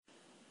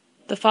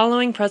The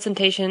following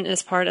presentation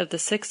is part of the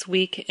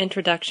 6-week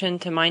Introduction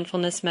to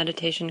Mindfulness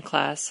Meditation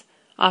class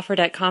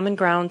offered at Common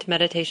Ground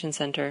Meditation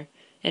Center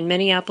in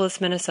Minneapolis,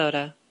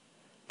 Minnesota.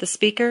 The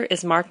speaker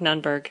is Mark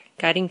Nunberg,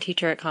 guiding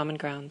teacher at Common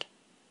Ground.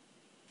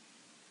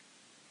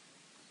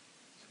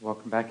 So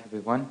welcome back,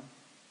 everyone.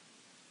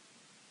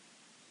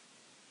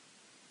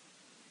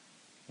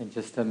 In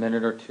just a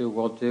minute or two,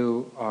 we'll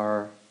do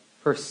our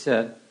first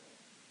sit.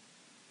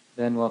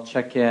 Then we'll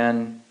check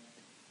in,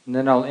 and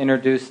then I'll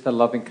introduce the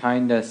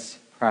loving-kindness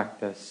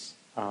practice.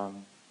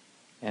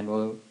 And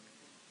we'll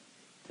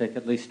take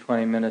at least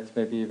 20 minutes,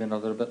 maybe even a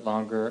little bit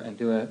longer, and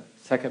do a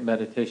second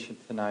meditation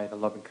tonight, a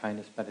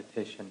loving-kindness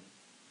meditation.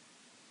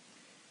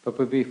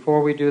 But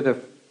before we do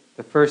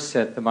the first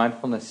sit, the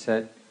mindfulness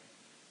sit,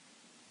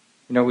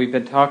 we've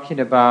been talking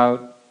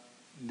about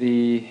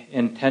the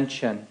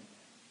intention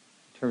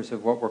in terms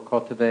of what we're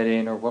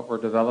cultivating or what we're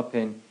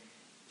developing.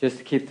 Just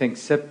to keep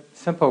things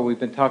simple, we've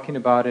been talking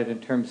about it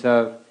in terms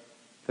of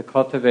the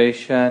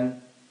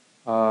cultivation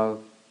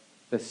of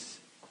this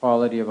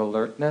quality of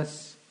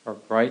alertness or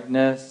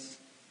brightness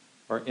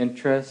or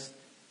interest.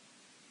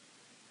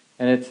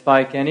 And it's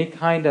like any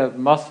kind of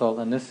muscle,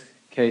 in this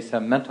case a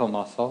mental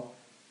muscle.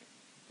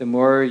 The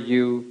more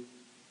you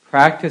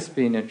practice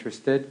being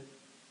interested,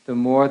 the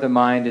more the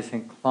mind is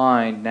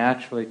inclined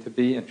naturally to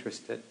be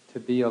interested, to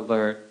be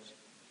alert,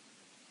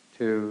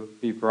 to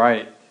be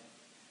bright.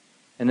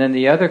 And then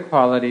the other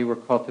quality we're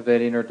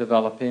cultivating or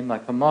developing,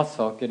 like a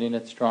muscle, getting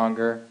it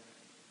stronger,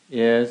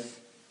 is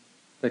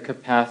the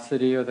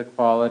capacity or the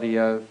quality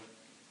of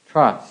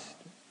trust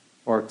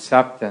or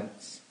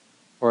acceptance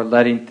or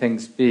letting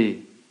things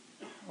be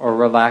or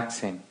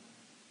relaxing.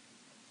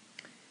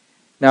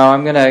 Now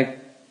I'm going to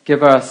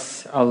give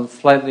us a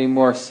slightly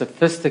more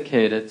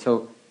sophisticated,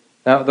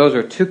 those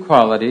are two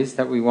qualities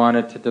that we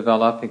wanted to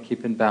develop and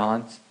keep in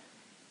balance.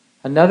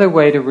 Another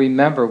way to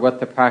remember what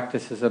the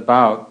practice is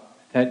about,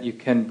 that you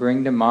can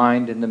bring to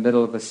mind in the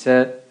middle of a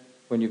sit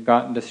when you've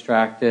gotten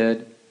distracted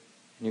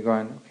and you're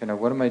going, okay, now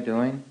what am I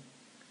doing?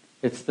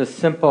 It's the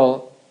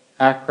simple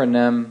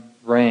acronym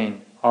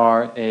RAIN,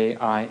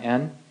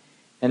 R-A-I-N,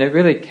 and it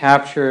really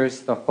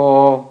captures the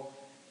whole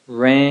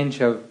range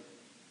of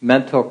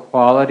mental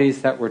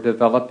qualities that we're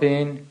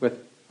developing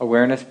with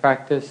awareness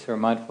practice or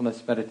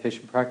mindfulness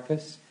meditation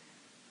practice.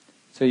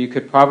 So you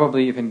could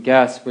probably even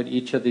guess what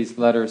each of these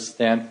letters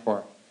stand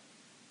for.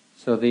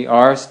 So the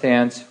R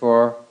stands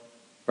for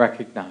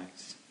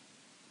recognize.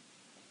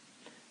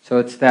 So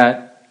it's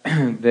that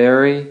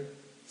very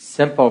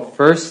simple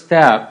first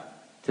step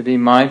to be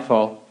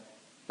mindful.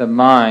 The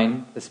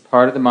mind, this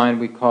part of the mind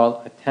we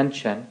call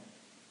attention,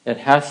 it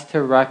has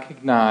to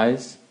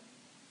recognize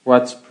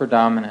what's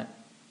predominant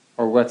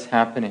or what's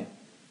happening.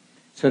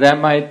 So that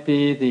might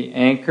be the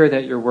anchor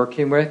that you're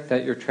working with,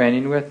 that you're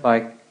training with,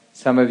 like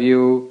some of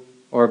you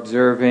are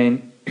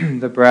observing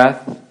the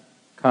breath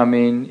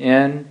coming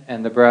in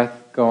and the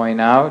breath going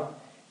out,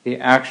 the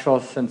actual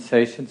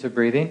sensations of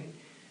breathing.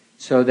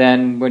 So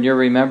then when you're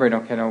remembering,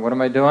 okay, now what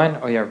am I doing?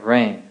 Oh yeah,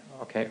 rain.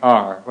 Okay,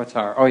 R. What's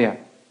R? Oh yeah,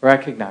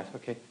 recognize.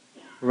 Okay,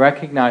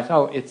 recognize,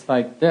 oh, it's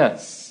like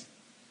this.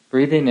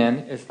 Breathing in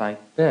is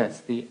like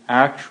this. The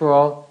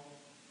actual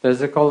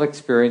physical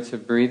experience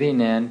of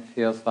breathing in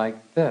feels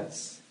like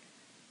this.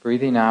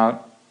 Breathing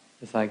out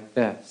is like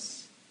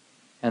this.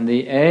 And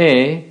the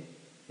A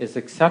is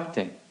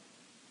accepting.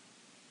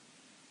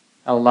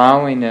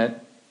 Allowing it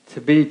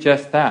to be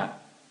just that.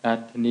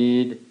 Not to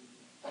need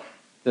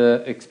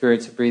the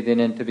experience of breathing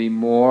in to be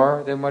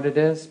more than what it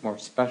is, more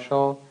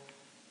special.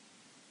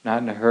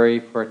 Not in a hurry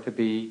for it to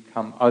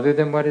become other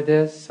than what it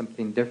is,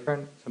 something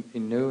different,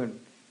 something new and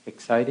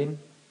exciting.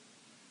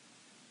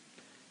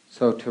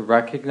 So to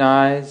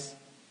recognize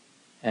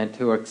and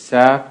to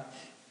accept.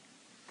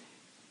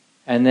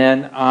 And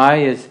then I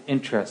is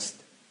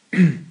interest.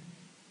 And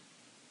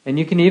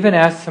you can even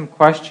ask some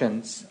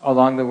questions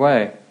along the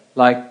way.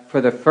 Like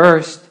for the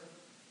first,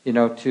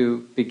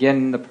 to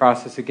begin the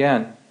process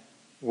again,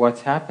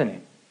 what's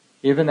happening?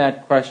 Even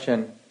that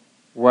question,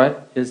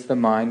 what is the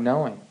mind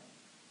knowing?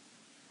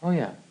 Oh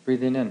yeah,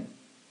 breathing in,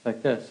 it's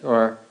like this.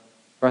 Or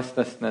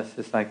restlessness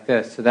is like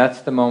this. So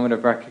that's the moment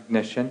of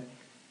recognition.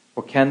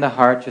 Well, can the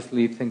heart just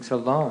leave things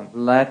alone?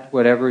 Let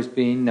whatever is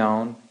being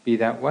known be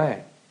that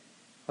way.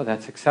 Oh,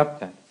 that's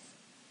acceptance.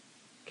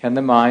 Can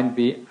the mind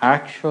be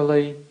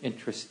actually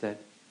interested?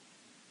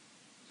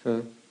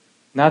 So,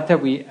 not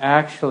that we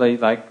actually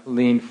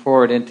lean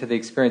forward into the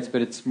experience,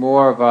 but it's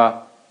more of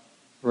a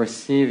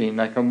receiving,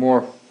 like a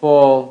more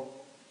full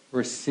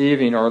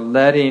receiving or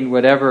letting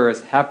whatever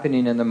is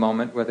happening in the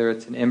moment, whether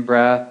it's an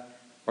in-breath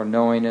or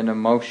knowing an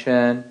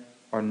emotion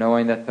or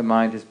knowing that the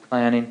mind is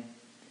planning,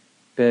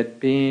 but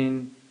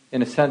being,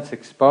 in a sense,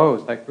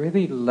 exposed, like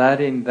really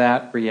letting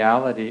that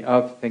reality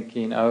of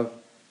thinking, of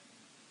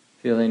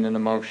feeling an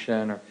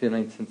emotion or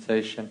feeling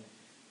sensation,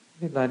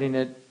 really letting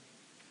it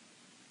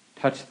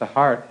touch the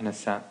heart in a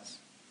sense,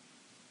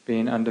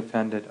 being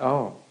undefended.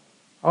 Oh,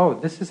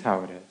 this is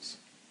how it is.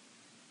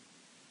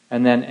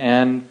 And then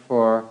N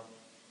for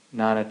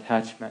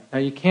non-attachment. Now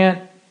you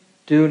can't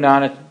do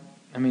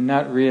I mean,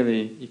 not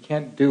really. You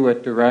can't do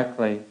it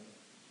directly.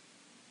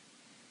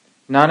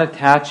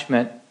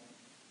 Non-attachment,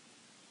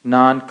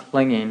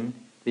 non-clinging,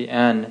 the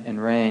N in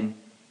rain,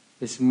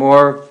 is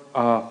more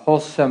a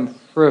wholesome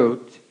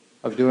fruit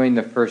of doing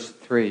the first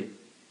three.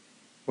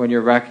 When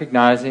you're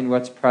recognizing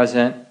what's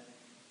present,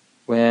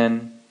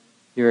 when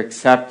you're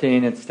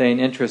accepting and staying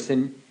interested,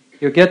 and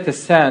you'll get the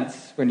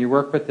sense when you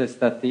work with this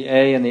that the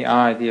A and the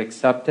I, the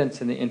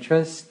acceptance and the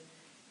interest,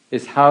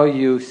 is how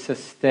you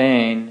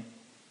sustain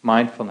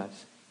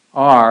mindfulness.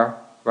 R,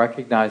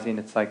 recognizing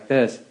it's like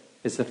this,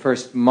 is the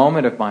first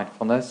moment of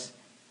mindfulness,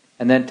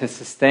 and then to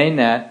sustain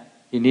that,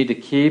 you need to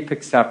keep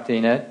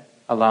accepting it,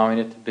 allowing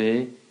it to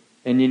be,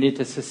 and you need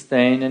to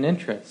sustain an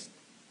interest.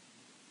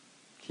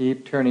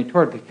 Keep turning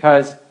toward,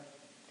 because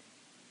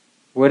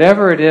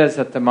whatever it is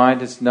that the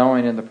mind is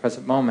knowing in the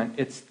present moment,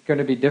 it's going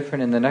to be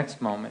different in the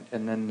next moment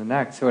and then the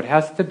next. So it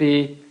has to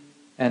be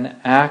an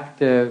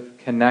active,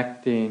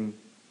 connecting,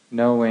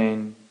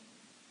 knowing,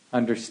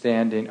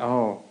 understanding,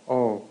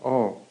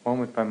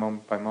 moment by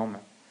moment by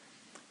moment.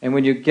 And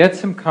when you get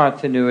some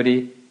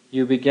continuity,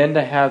 you begin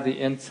to have the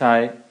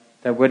insight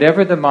that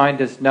whatever the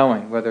mind is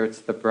knowing, whether it's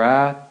the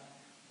breath,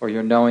 or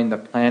you're knowing the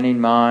planning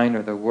mind,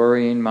 or the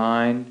worrying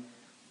mind,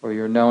 or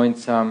you're knowing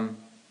some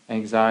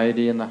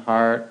anxiety in the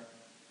heart,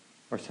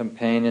 or some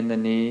pain in the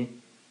knee,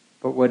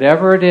 but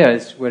whatever it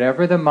is,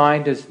 whatever the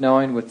mind is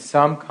knowing with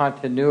some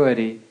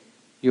continuity,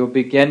 you'll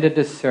begin to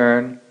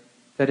discern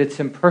that it's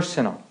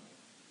impersonal.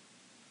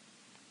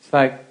 It's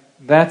like,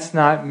 that's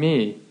not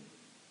me.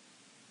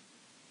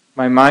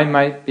 My mind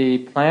might be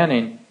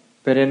planning,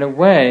 but in a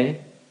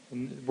way,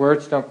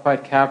 words don't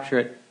quite capture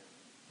it.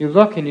 You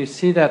look and you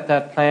see that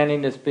that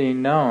planning is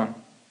being known.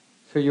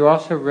 So you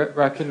also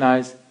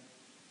recognize,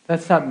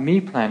 that's not me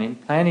planning.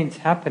 Planning's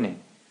happening.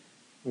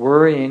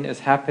 Worrying is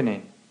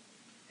happening.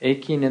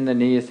 Aching in the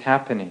knee is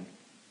happening.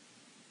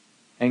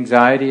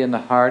 Anxiety in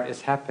the heart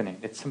is happening.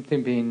 It's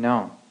something being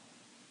known.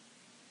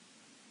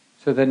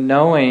 So the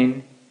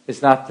knowing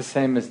is not the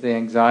same as the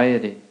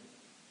anxiety.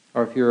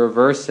 Or if you're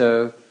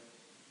aversive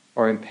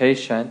or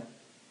impatient,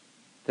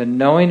 the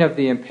knowing of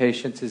the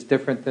impatience is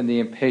different than the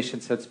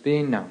impatience that's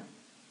being known.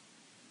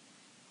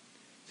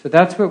 So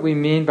that's what we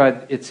mean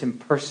by it's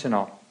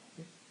impersonal,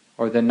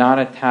 or the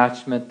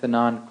non-attachment, the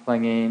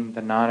non-clinging,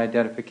 the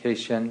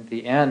non-identification,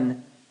 the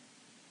N.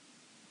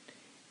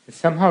 Is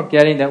somehow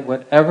getting that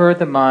whatever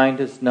the mind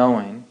is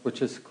knowing,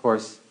 which is of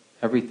course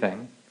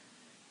everything,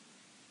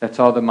 that's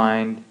all the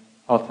mind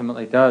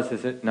ultimately does,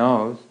 is it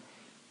knows,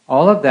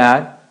 all of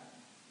that,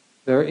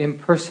 they're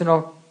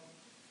impersonal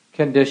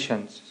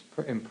conditions,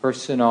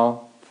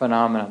 impersonal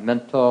phenomena,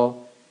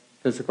 mental,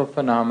 physical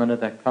phenomena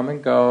that come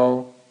and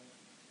go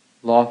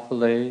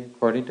lawfully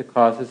according to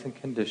causes and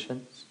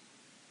conditions.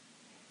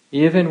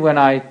 Even when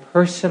I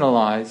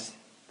personalize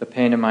the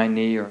pain in my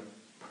knee, or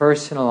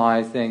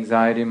personalize the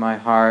anxiety in my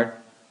heart,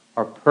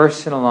 or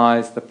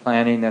personalize the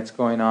planning that's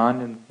going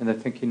on in the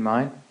thinking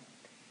mind,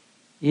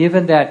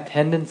 even that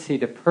tendency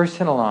to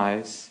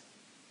personalize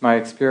my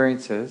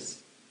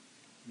experiences,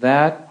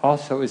 that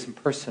also is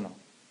impersonal.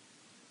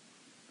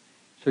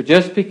 So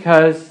just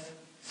because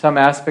some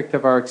aspect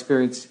of our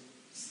experience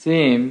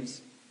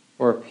seems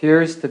or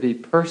appears to be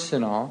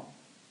personal,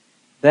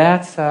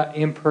 that's an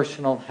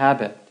impersonal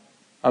habit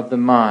of the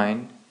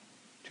mind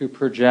to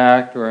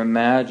project or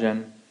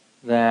imagine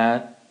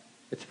that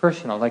it's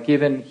personal. Like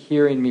even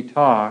hearing me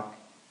talk,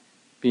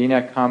 being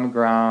at common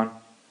ground,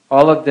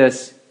 all of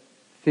this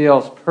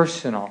feels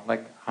personal,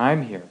 like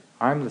I'm here,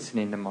 I'm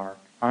listening to Mark,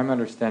 I'm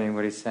understanding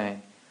what he's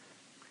saying.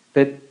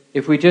 But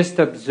if we just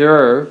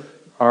observe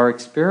our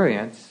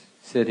experience,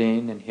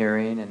 sitting and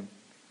hearing and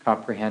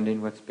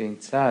comprehending what's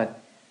being said,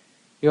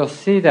 you'll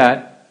see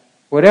that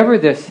whatever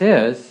this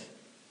is,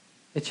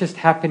 it's just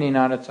happening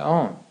on its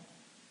own.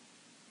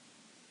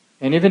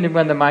 And even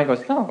when the mind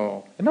goes,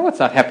 no, I know it's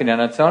not happening on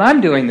its own, I'm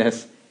doing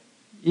this.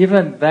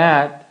 Even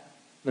that,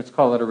 let's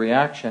call it a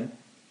reaction,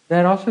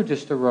 that also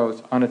just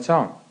arose on its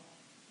own,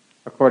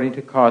 according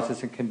to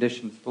causes and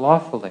conditions,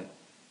 lawfully.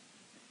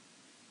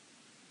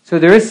 So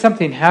there is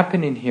something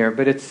happening here,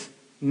 but it's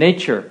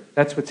nature.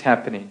 That's what's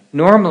happening.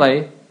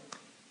 Normally,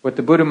 what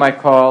the Buddha might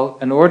call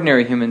an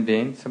ordinary human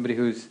being, somebody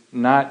who's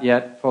not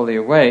yet fully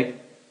awake,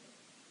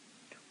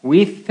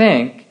 we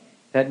think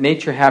that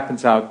nature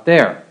happens out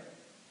there.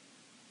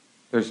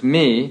 There's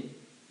me,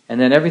 and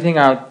then everything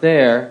out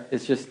there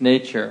is just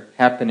nature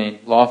happening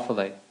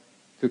lawfully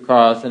through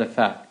cause and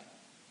effect.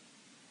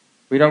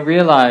 We don't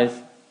realize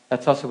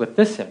that's also what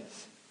this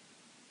is.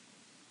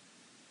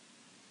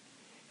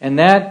 And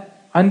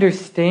that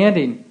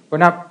understanding, we're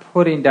not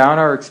putting down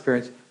our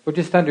experience, we're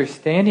just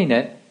understanding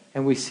it,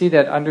 and we see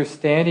that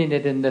understanding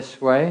it in this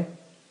way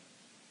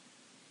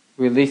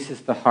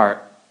releases the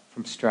heart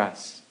from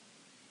stress.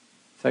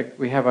 It's like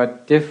we have a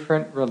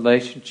different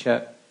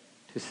relationship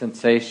to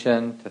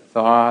sensation, to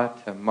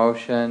thought, to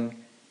emotion,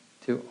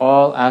 to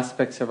all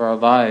aspects of our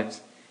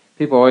lives.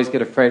 People always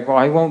get afraid, well,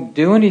 I won't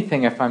do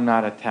anything if I'm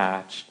not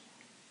attached.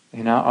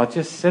 I'll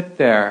just sit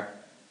there.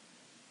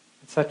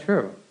 It's not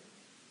true.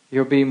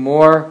 You'll be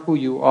more who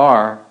you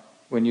are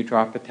when you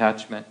drop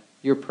attachment.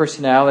 Your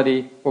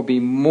personality will be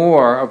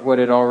more of what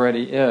it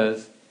already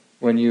is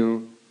when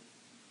you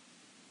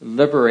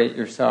liberate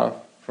yourself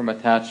from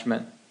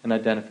attachment and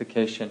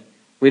identification.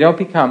 We don't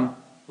become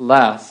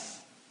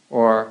less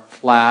or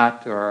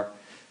flat or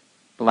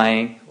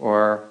blank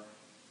or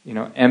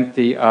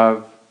empty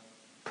of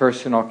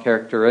personal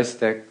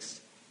characteristics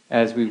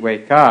as we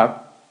wake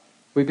up.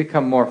 We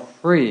become more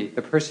free.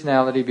 The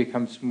personality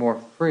becomes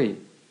more free,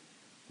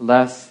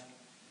 less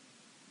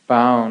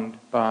bound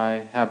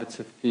by habits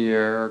of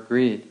fear or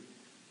greed.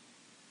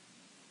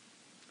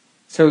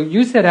 So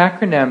use that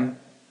acronym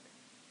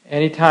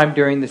anytime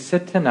during the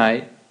sit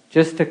tonight,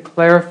 just to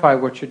clarify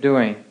what you're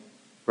doing.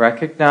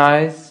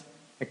 Recognize,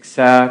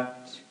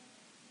 accept.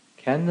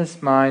 Can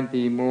this mind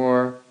be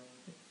more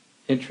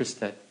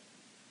interested,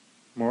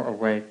 more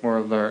awake, more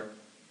alert?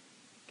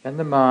 Can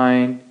the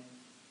mind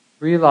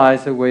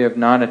realize a way of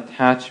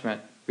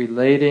non-attachment,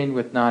 relating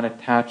with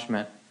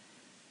non-attachment,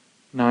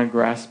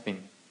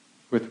 non-grasping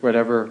with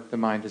whatever the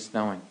mind is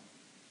knowing?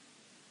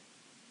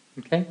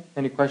 Okay?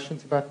 Any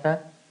questions about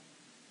that?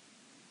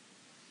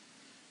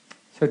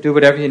 So do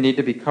whatever you need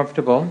to be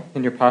comfortable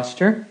in your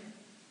posture.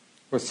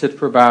 We'll sit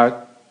for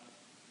about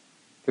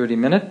 30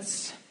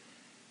 minutes.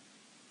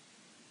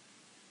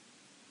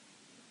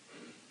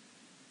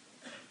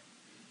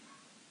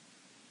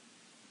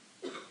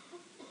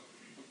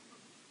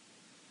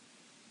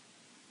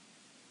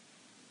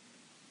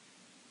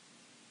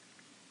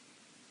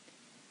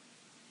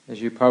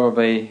 As you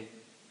probably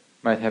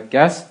might have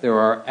guessed, there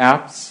are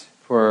apps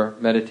for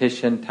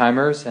meditation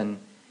timers, and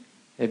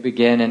they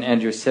begin and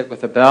end your sit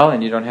with a bell,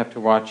 and you don't have to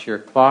watch your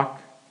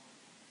clock.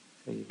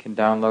 So you can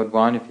download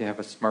one if you have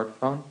a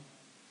smartphone.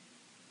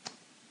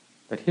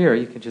 But here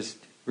you can just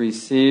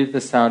receive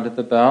the sound of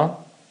the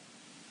bell.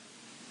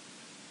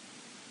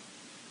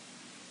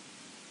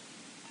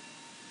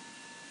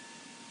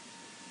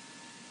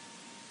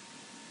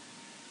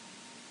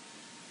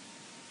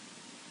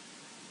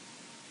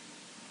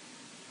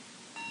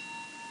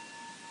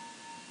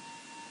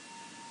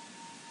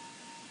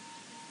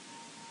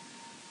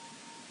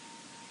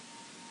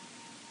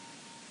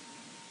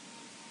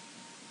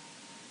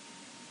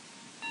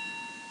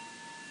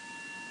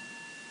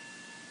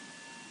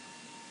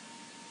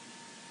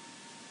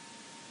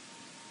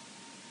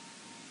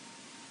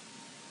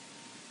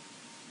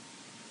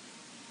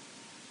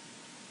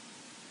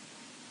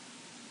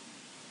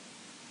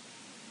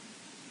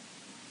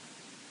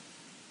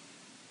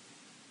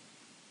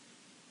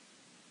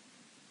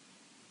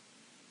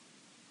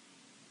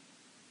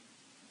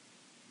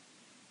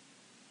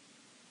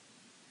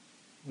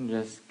 And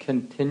just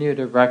continue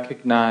to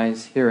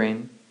recognize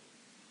hearing.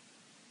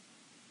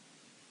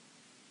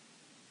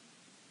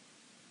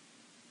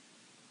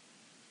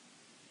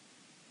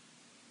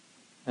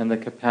 And the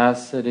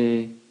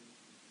capacity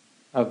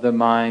of the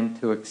mind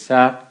to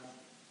accept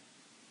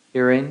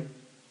hearing,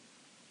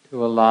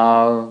 to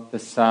allow the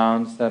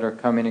sounds that are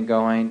coming and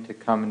going to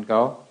come and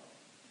go.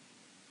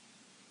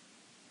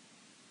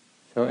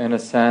 So in a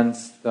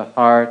sense, the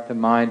heart, the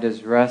mind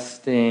is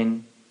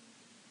resting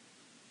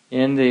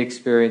in the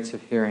experience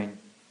of hearing.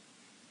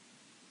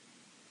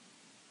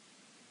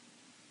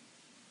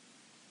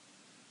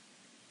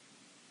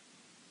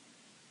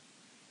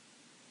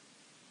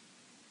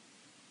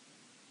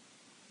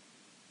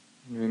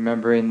 And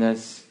remembering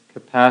this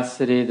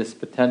capacity, this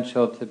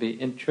potential to be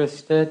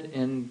interested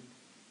in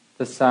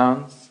the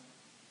sounds.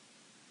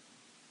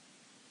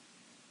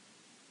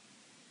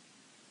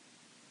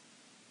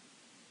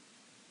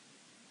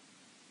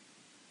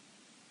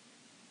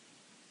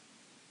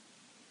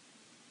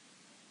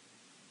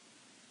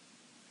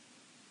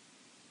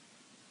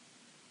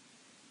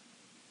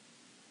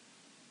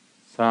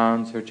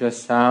 Sounds are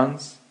just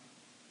sounds,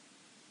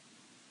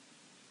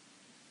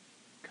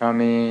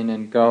 coming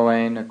and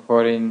going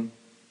according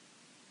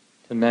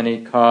to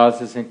many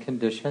causes and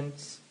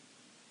conditions,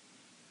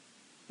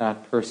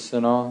 not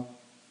personal.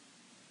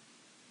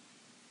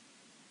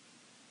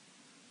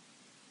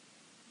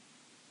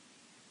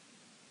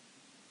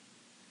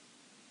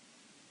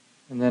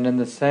 And then in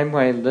the same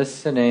way,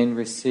 listening,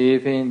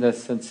 receiving the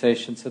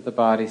sensations of the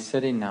body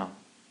sitting now.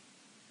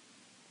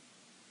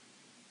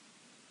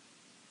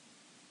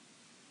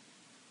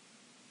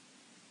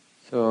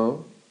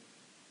 So,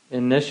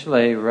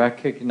 initially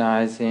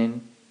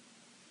recognizing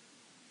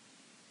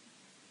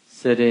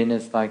sitting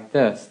is like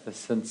this. The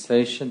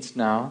sensations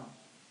now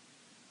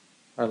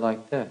are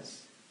like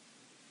this.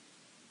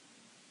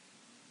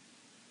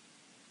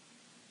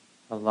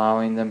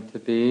 Allowing them to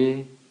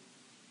be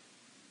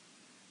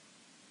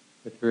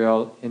with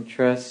real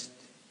interest,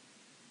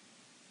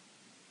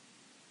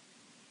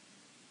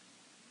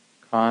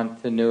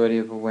 continuity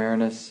of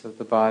awareness of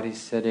the body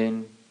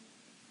sitting.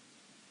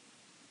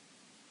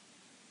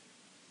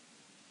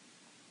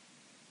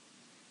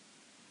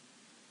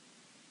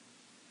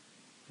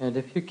 And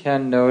if you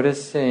can,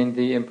 noticing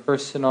the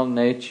impersonal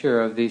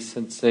nature of these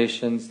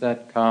sensations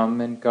that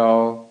come and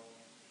go,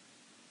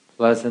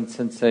 pleasant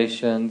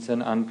sensations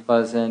and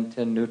unpleasant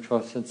and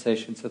neutral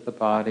sensations of the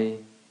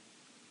body.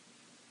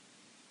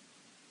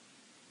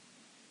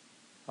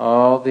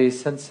 all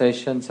these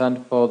sensations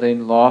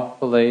unfolding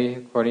lawfully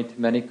according to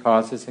many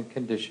causes and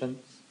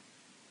conditions.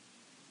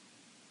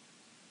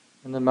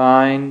 And the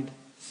mind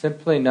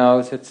simply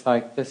knows it's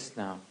like this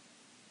now.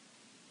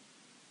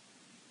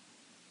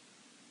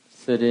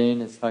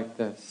 Sitting is like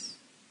this.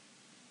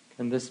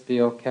 Can this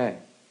be okay?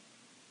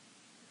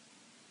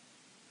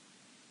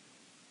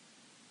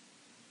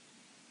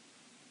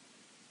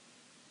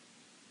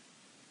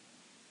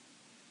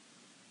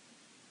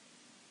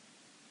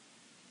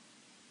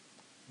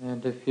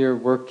 And if you're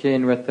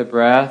working with the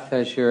breath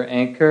as your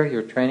anchor,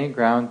 your training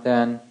ground,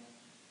 then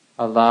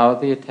allow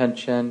the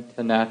attention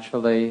to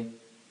naturally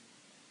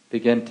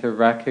begin to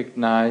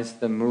recognize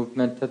the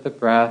movement of the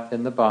breath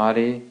in the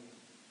body,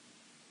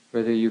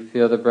 whether you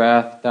feel the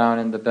breath down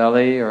in the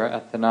belly or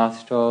at the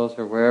nostrils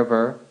or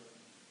wherever.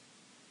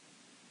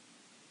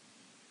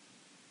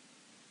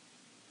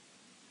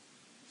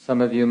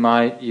 Some of you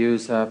might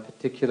use a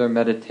particular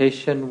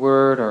meditation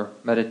word or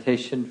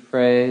meditation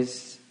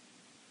phrase.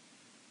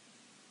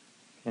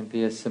 It can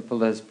be as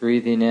simple as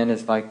breathing in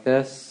is like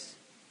this.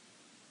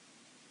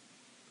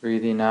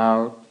 Breathing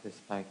out is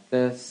like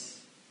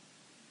this.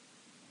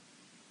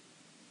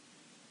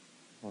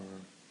 Or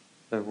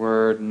the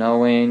word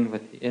knowing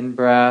with the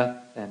in-breath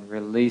and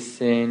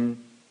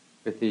releasing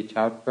with each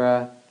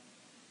out-breath.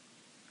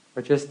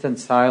 Or just in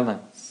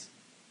silence.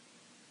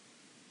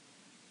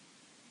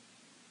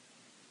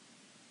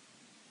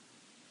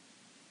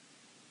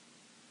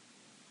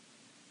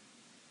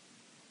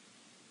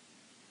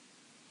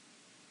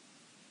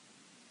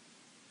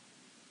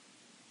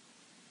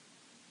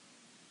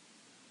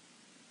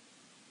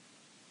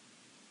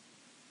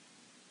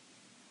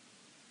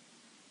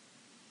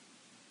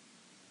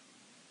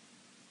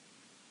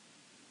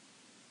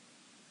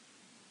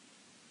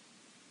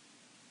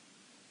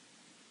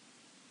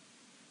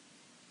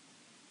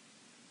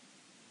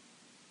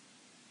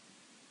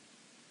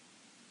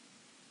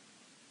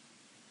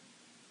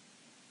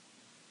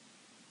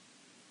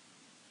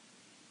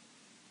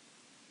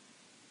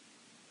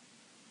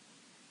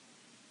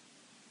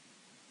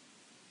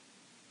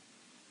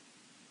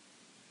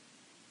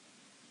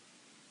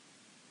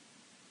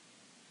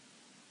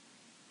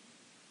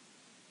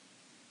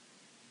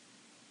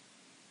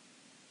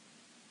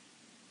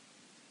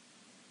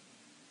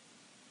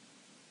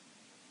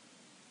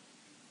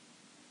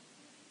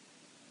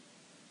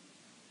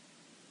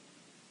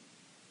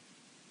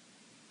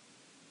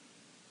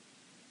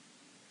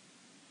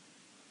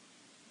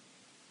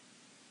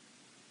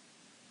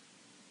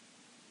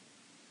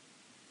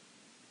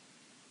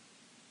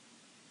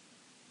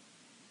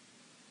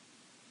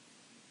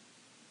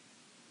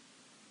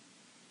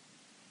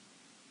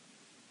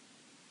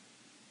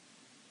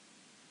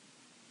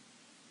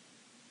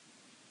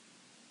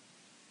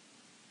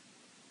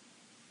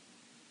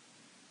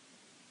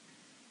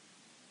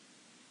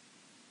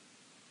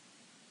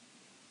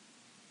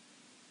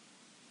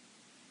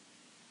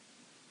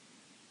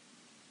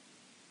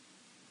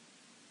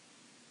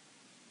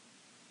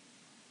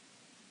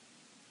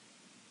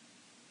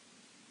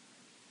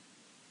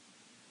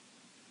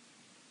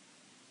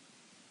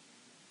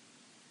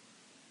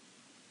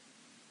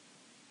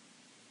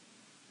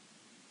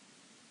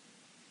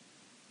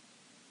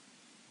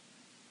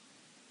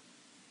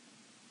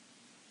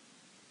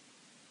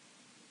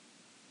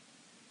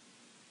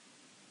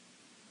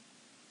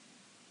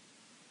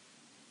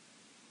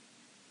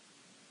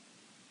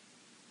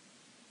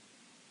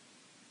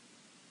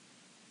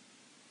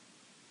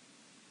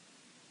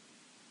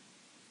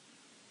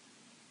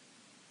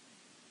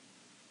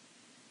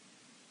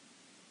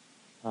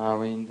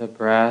 Allowing the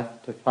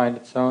breath to find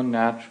its own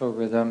natural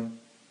rhythm.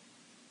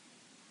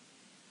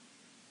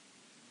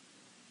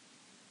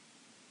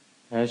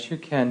 As you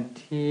can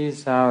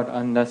tease out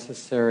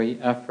unnecessary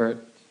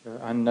effort or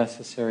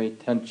unnecessary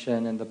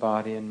tension in the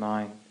body and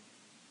mind,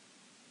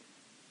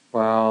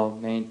 while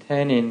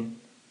maintaining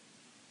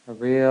a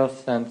real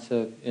sense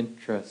of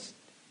interest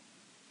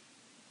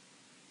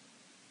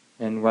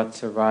in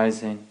what's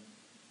arising,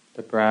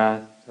 the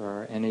breath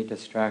or any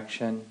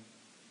distraction,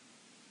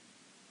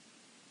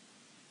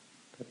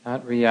 but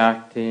not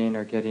reacting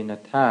or getting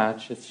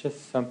attached. It's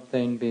just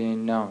something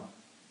being known.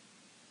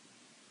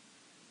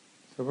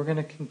 So we're going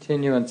to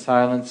continue in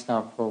silence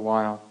now for a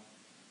while.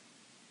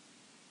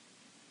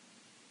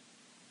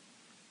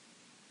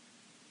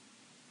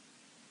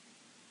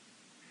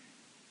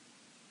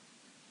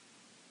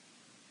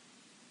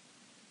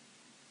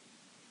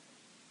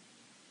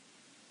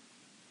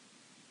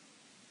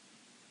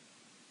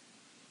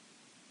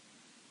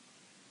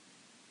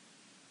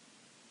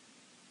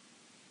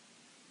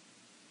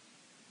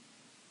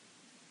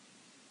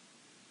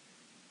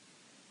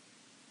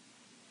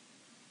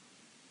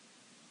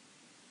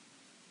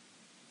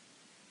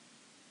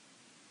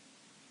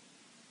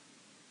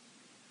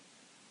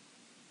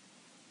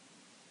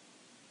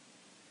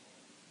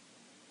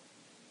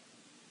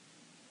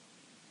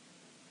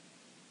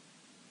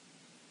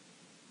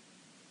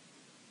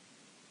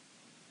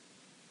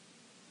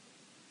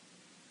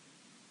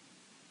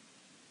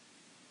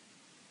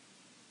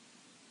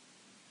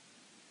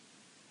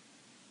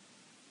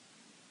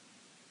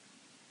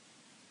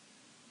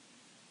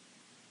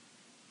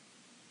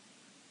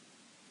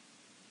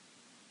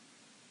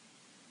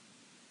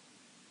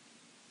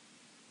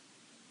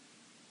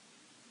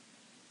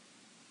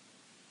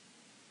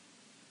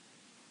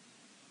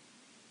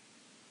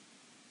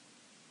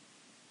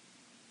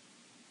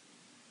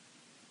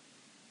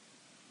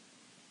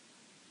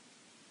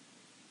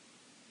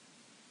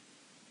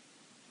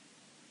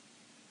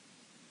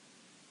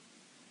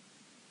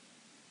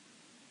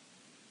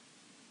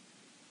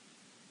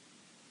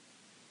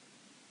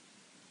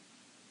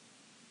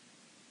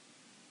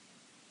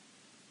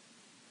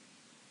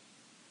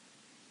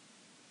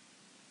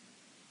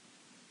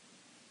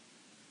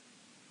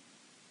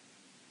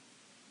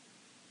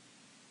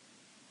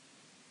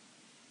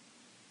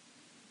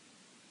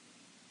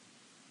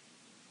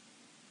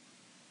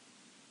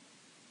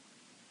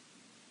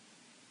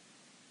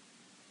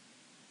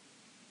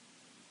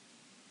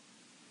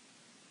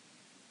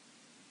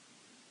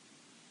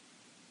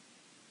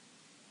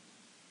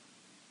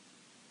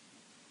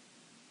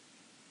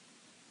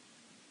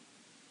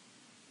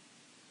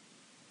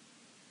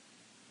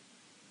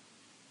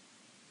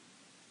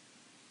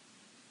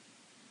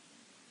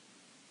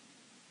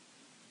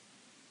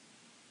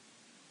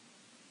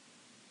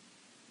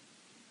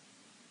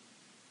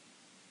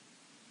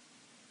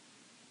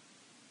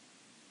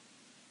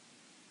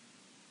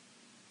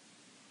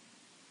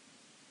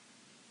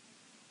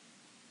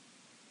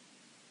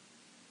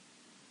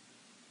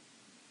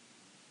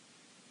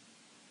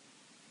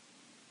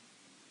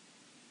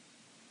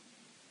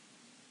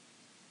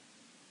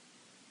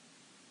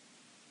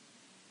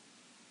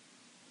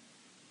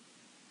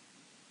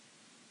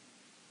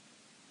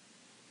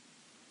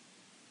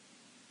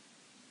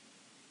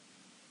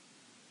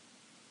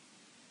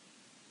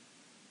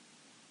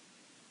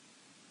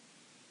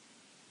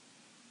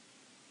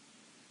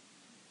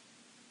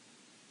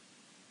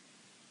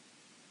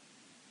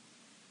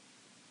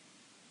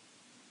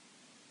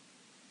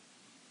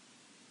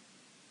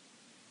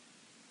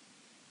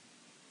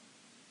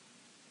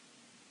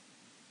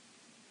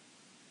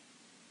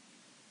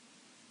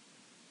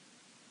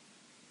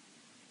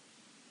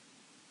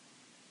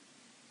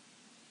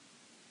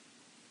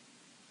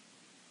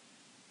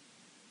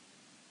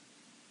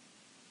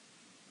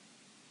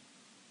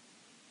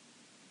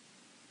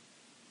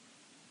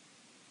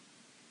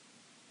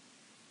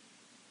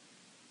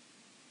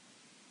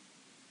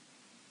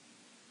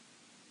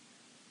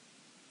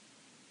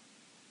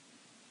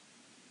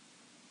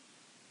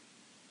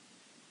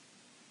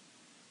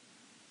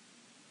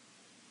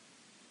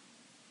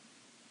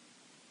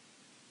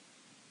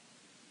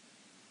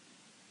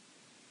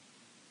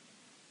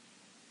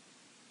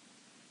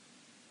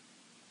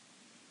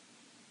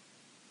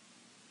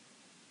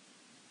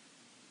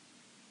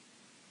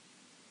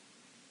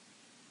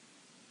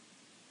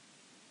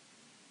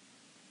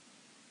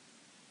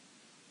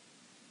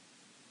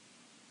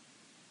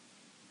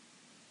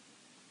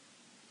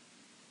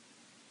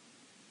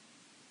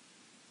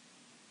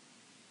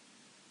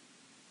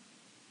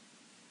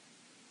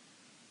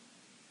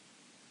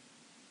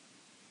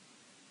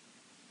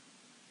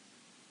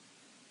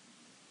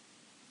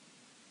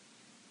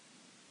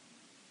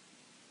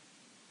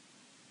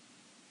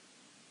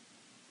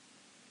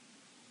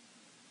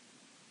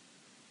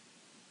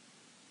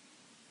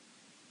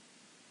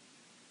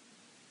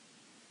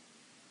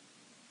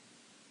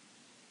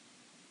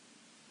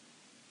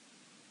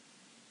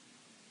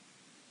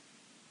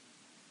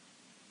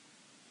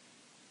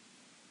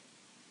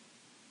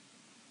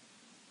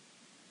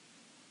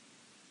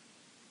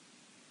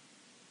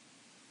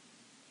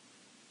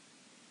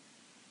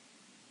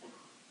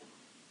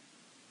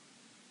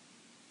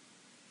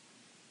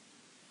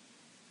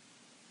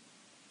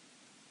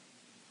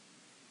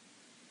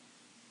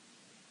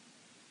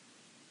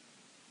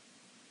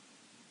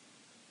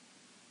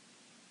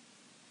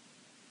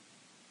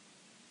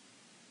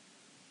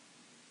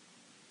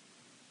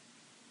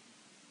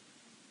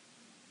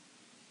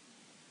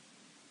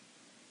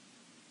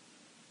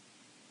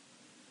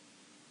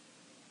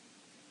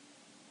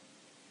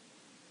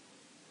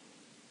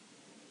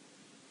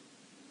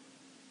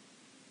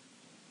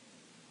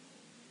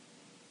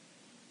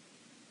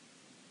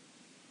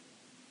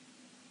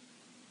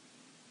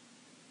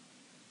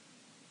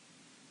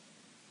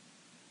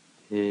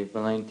 be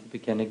willing to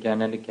begin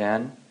again and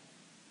again.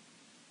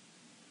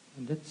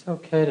 And it's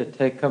okay to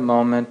take a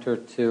moment or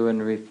two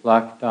and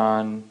reflect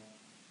on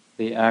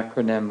the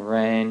acronym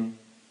RAIN,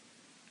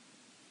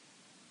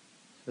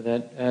 so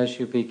that as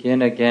you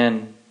begin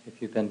again,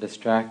 if you've been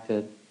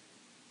distracted,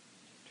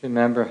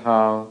 remember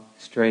how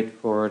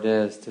straightforward it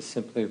is to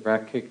simply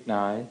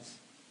recognize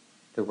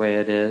the way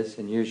it is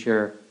and use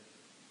your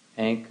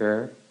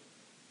anchor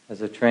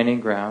as a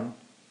training ground,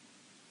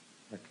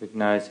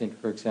 recognizing,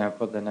 for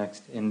example, the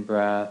next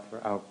in-breath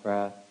or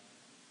out-breath,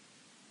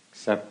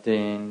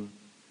 accepting,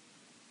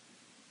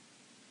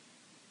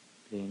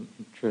 being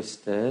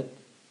interested,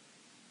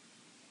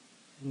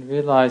 and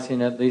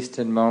realizing, at least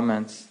in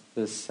moments,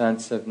 this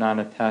sense of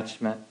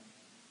non-attachment,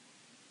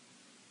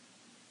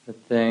 that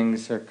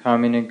things are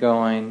coming and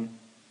going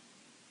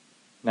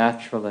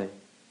naturally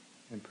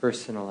and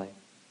personally.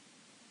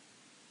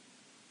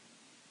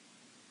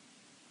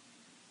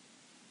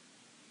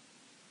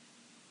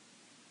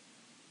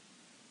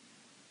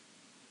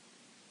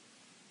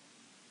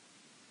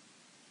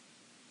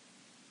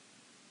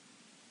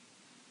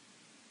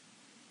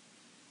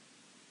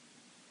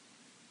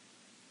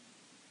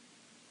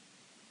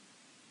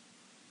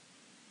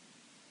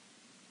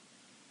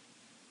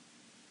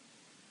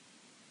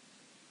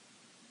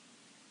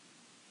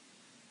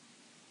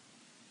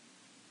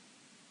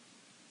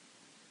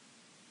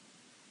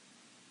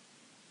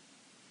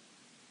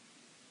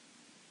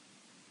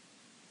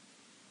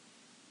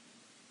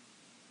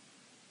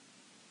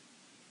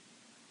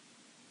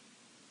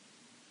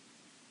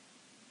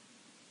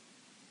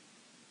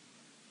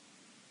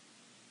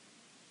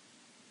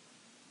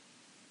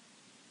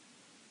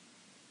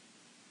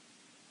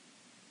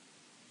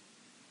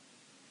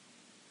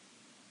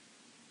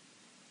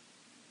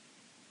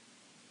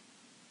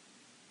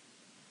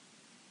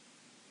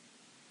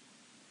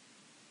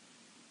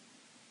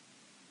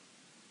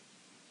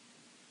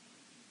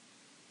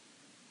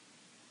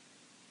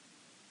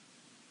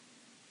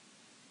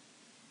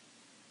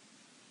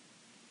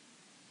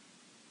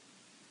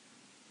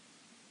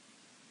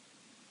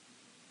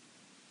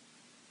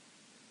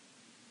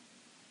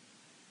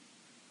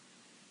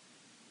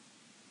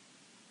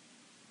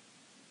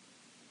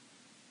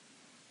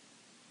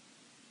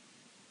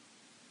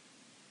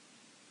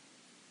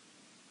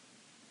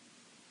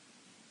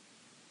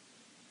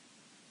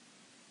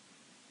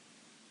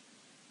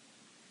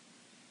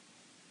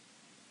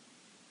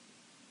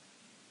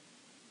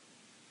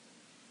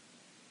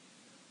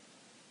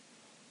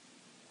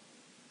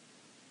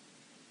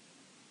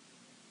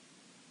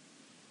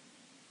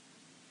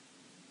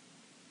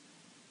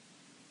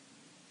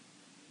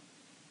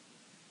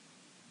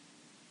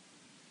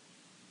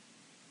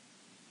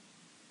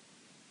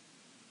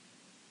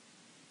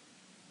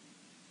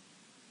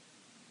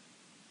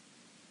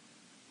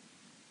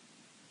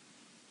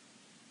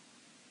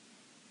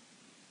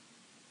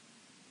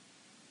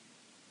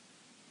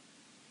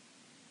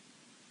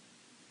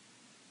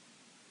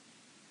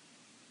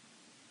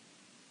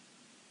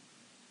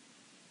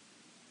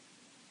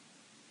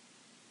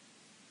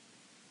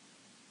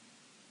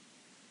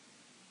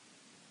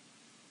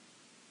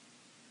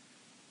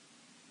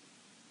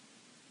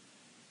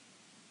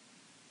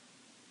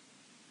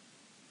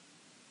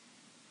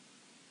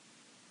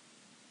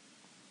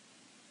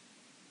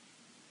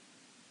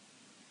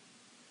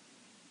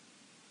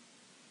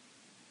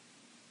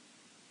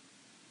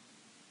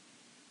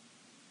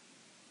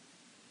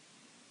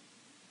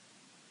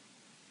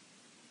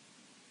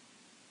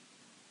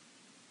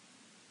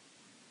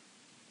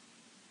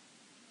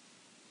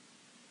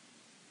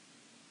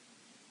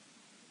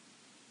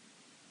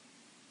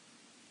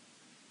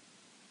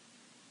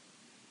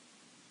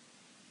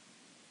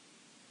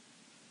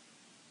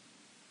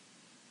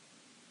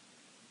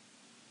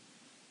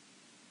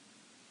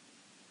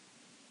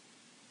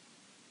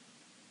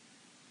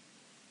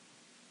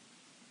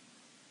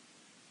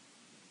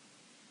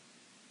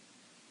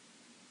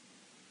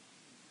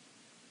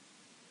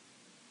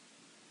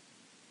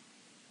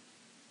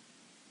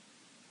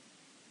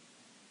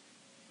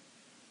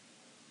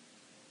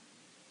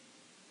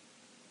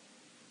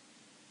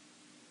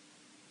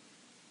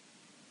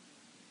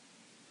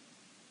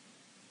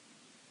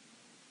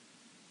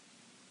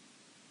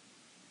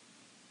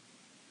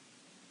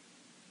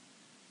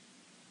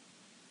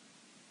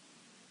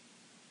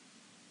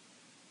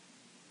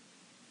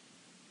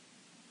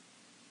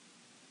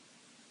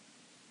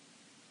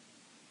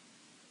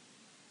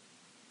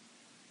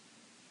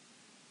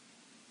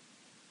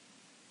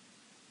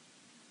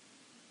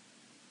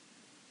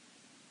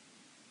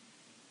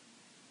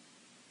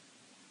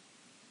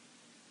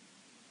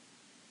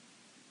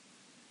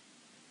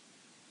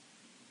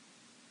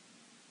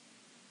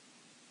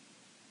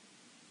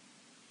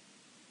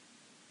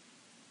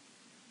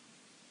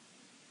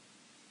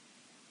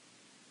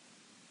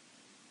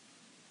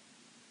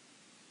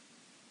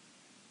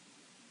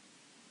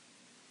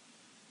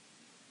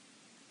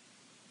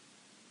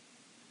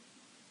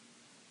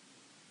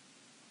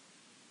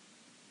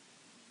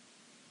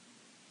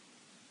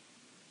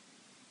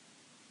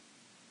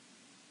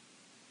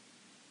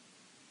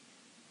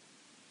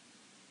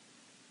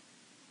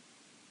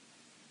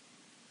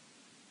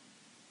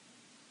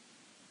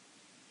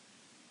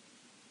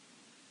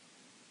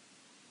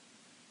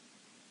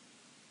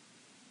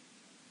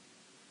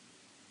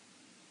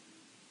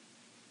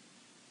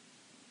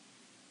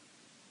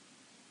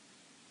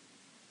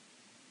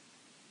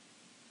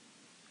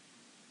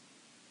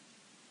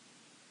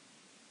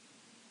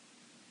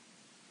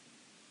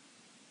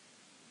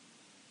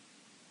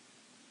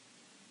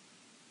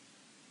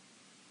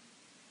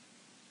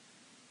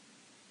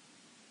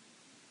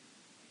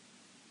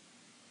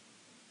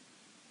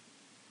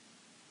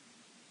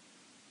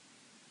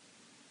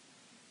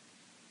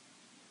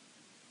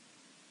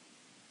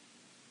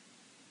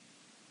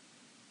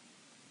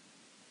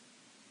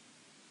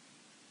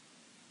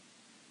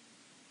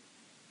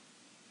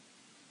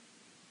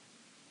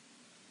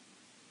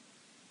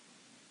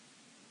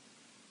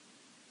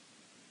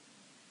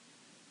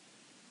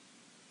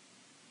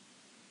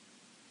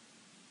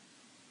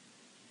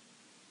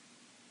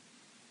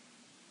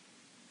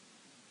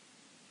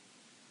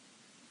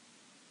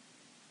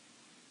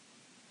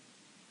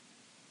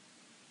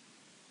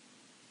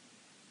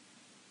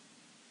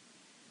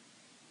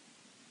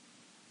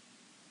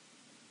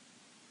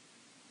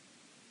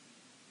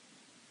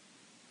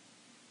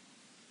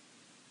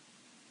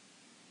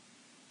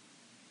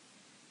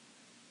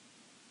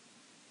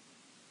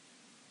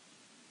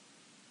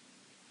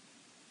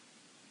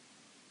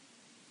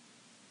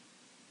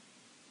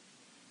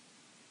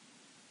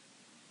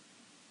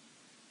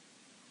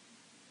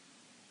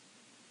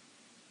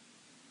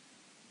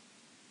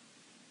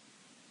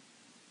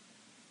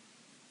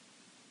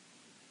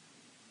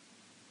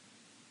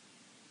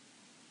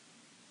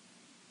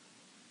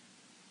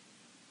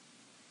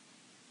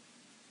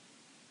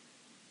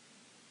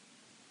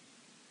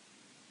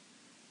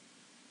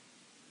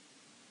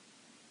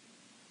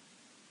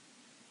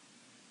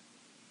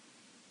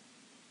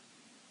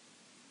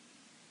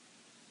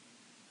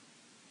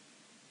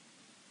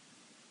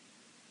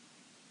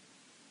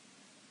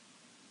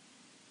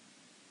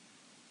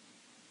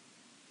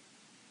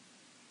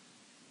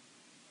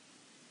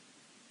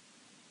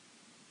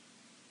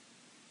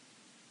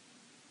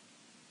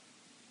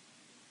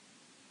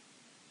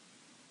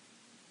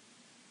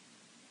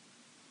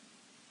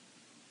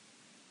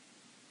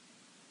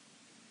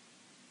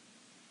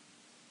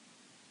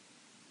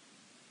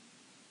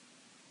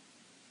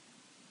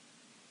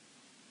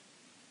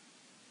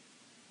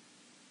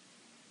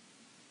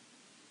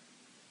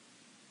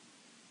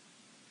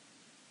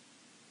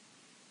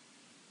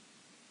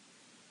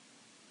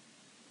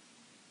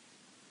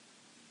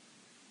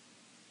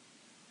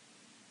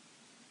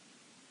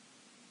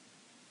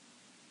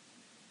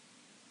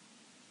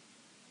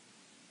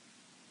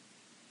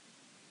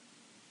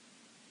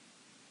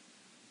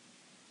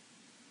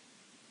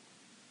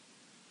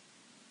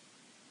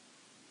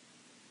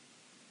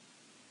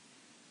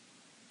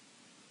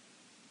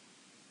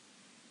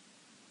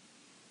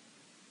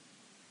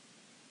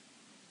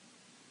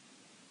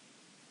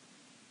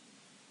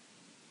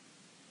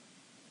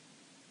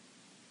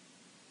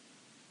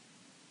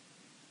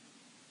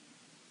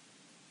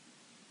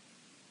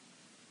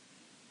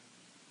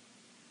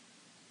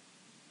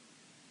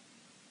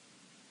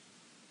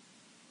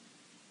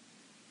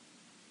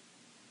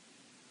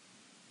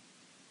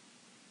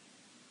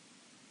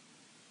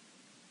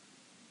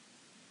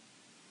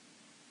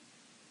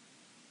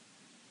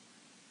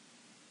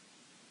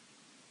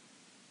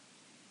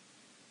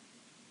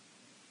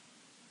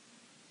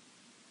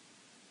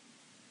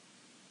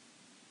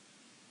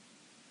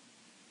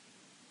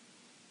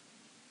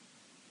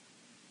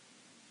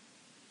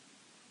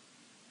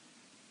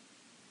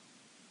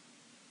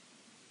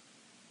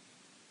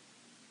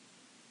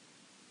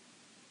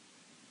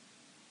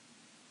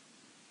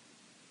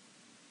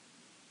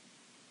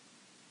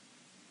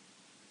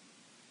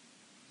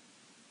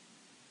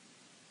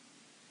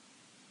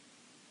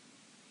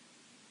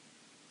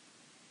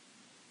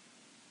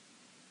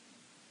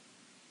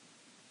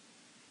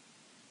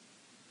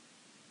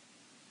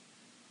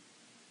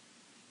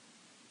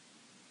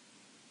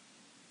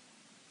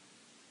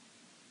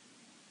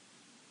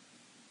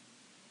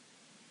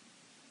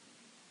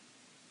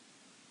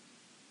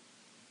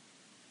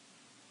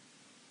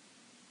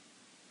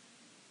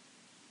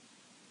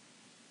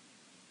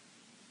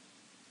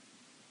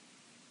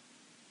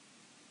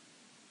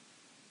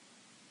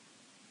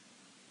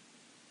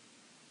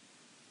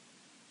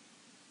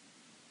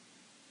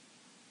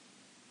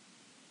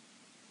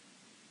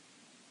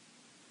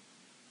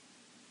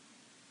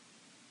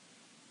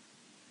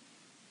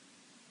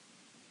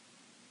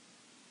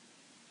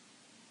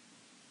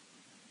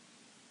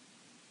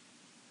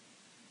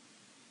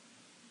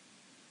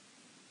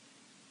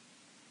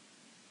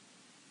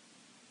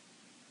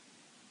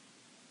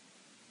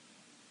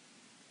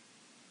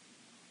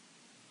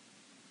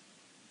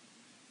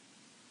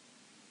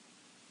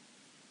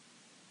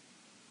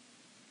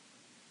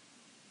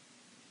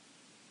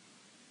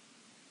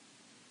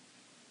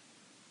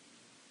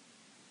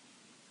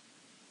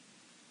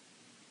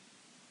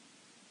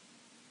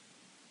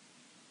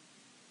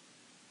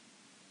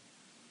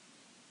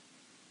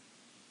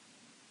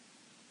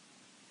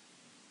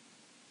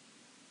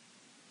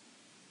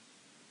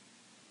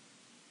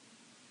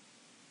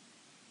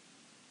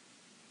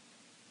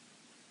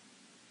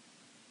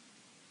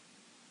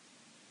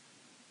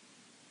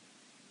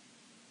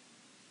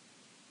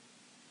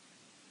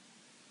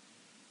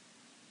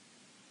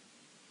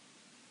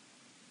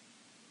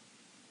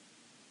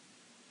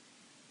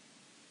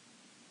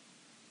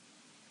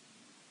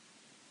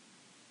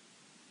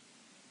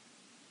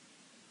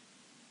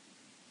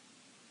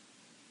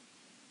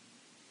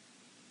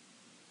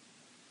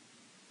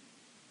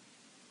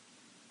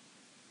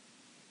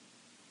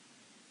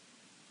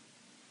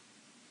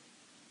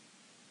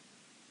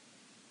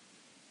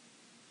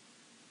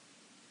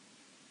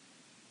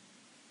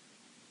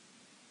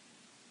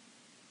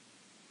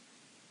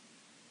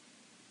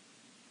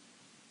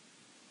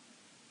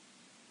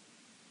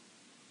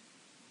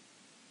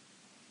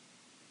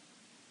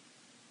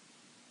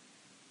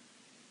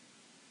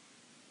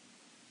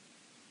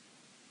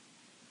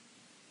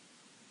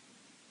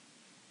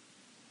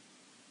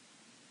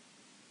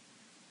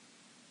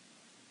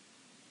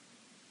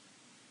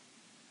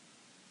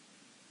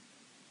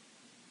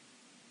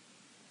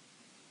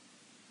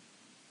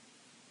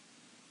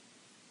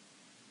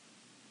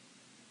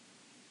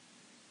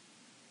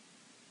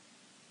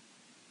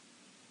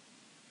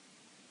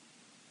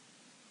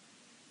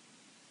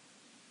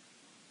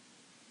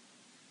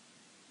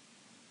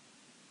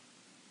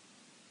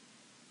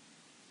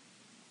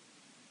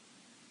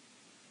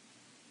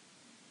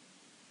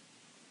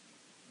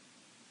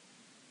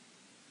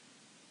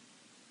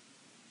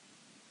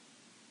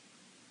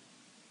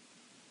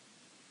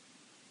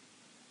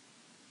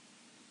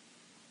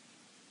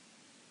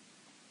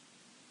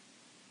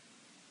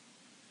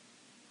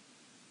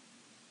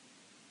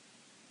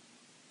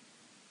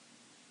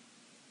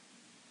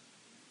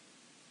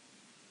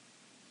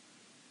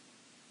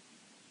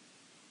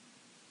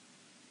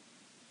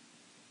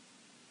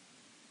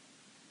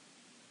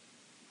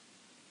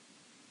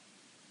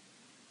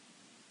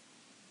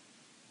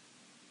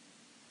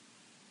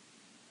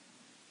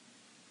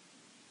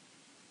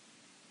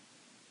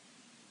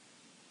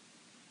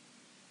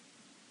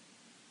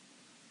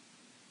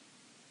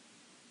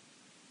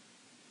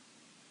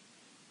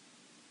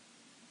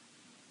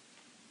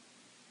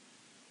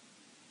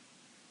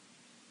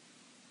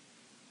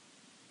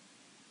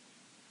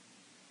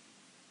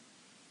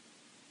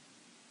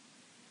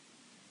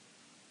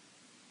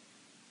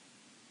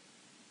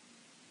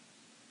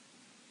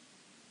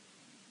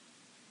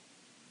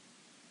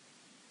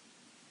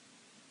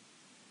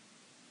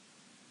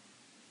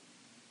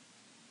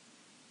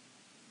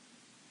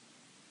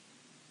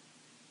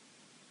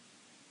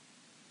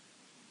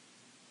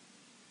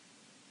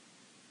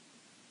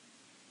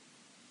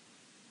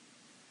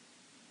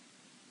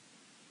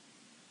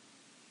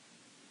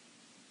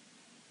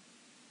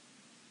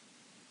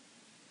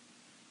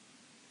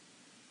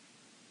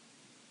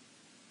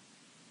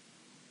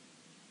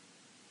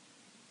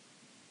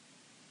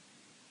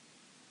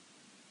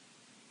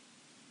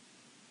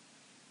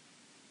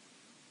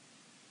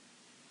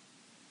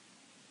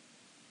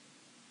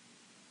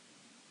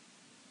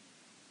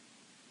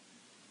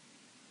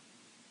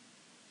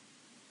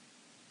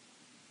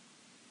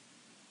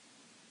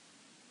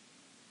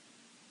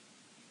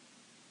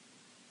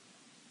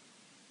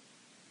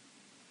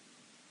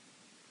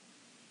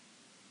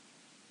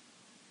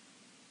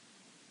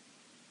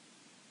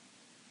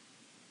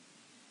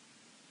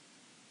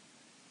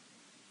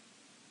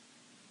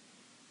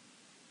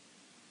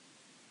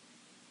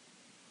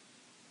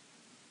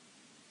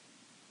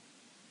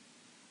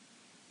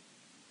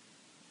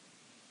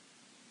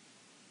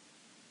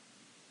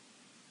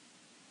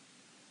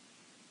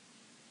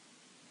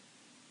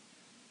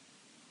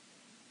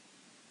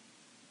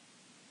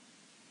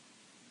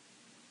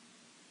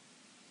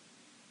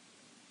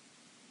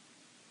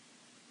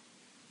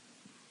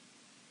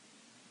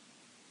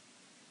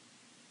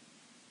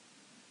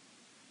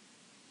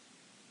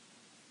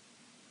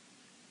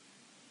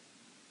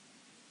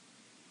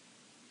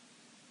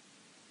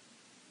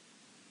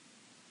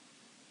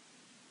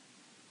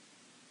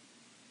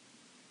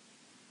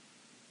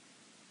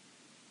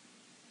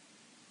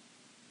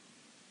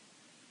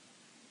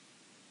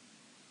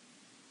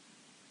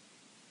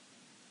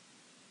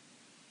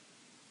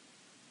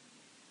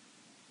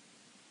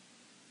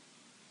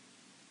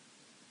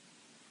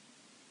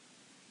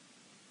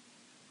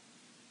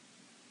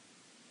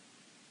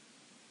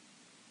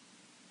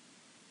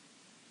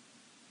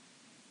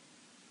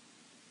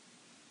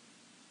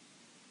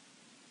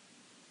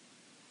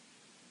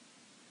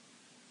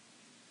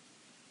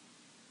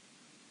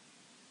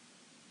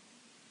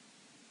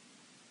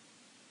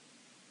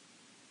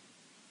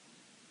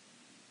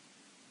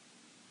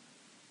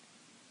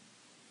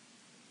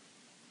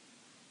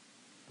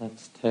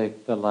 Let's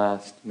take the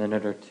last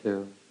minute or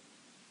two.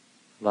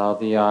 Allow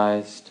the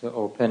eyes to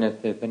open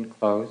if they've been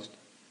closed.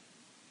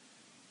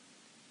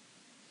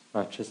 As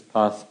much as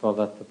possible,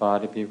 let the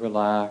body be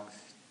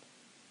relaxed.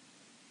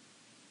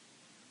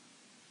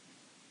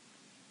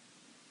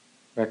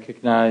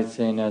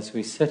 Recognizing as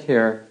we sit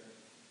here,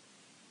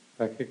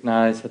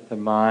 recognize that the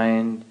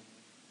mind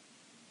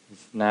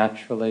is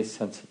naturally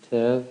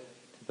sensitive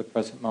to the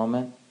present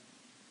moment.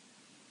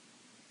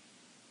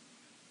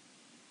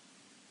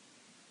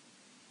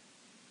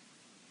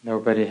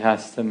 Nobody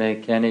has to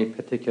make any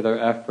particular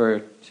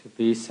effort to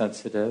be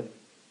sensitive.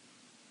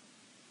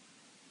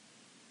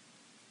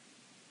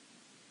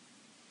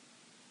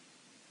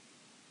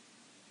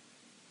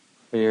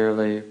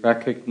 Clearly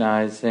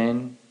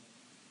recognizing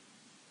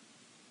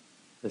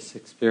this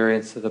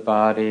experience of the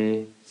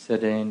body,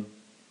 sitting,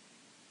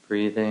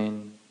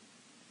 breathing,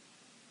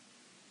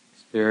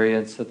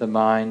 experience of the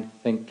mind,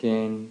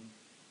 thinking,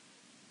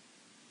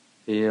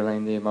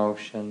 feeling the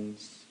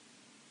emotions.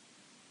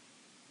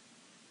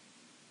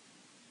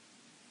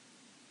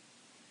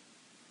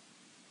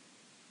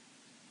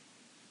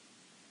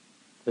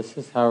 This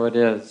is how it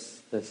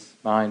is, this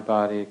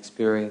mind-body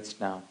experience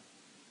now.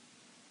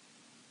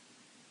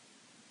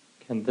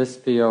 Can this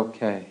be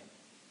okay?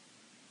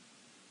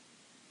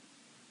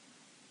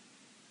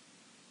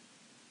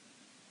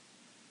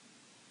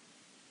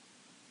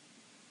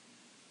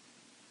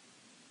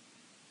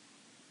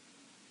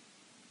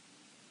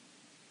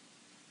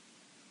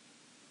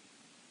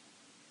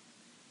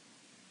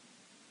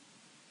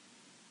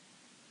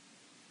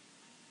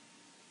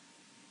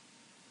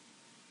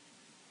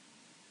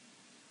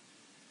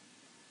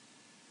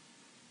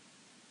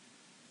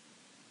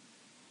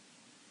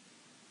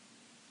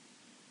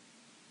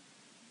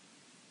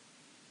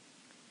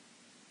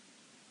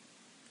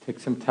 Take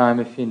some time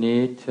if you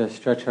need to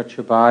stretch out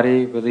your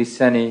body,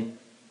 release any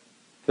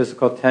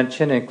physical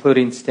tension,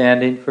 including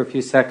standing for a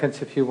few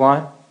seconds if you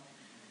want.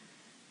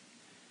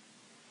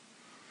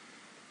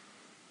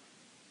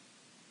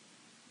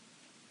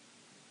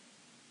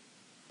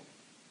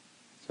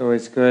 It's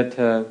always good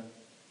to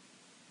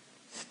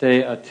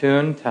stay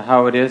attuned to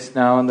how it is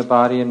now in the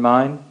body and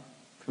mind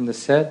from the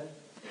sit.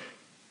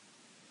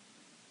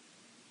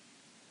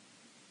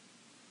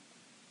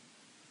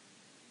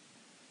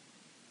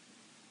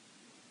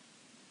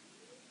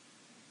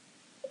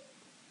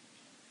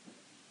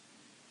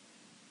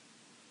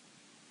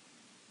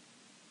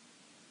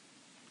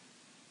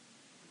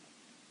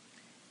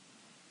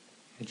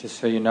 And just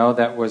so you know,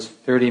 that was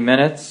 30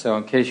 minutes, so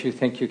in case you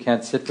think you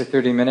can't sit for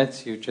 30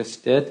 minutes, you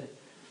just did.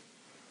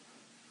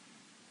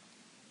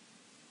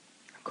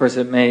 Of course,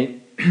 it may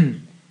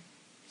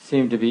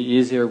seem to be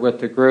easier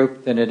with the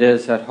group than it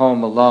is at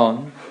home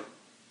alone.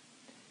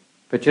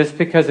 But just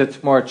because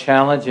it's more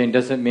challenging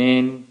doesn't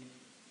mean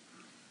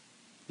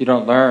you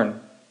don't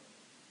learn.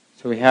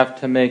 So we have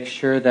to make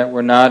sure that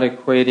we're not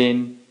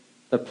equating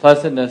the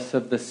pleasantness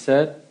of the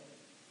sit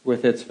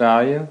with its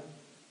value.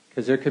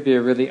 Because there could be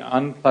a really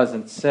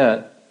unpleasant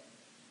sit,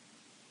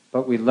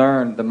 but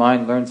the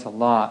mind learns a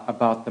lot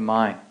about the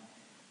mind.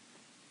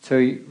 So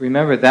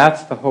remember,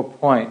 that's the whole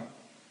point.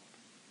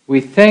 We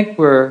think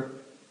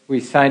we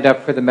signed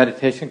up for the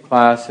meditation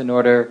class in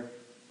order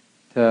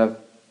to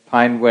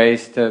find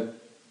ways to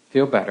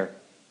feel better.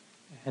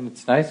 And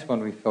it's nice when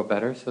we feel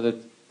better, so that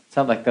it's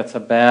not like that's a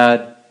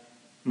bad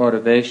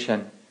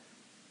motivation.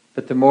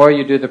 But the more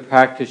you do the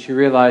practice, you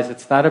realize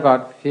it's not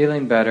about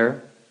feeling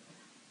better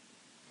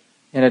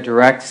in a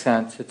direct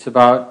sense. It's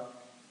about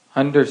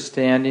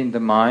understanding the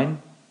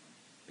mind,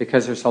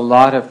 because there's a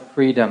lot of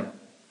freedom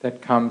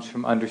that comes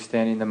from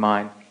understanding the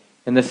mind.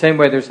 In the same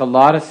way, there's a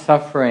lot of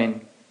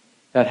suffering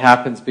that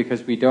happens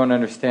because we don't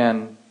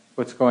understand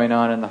what's going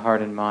on in the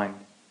heart and mind.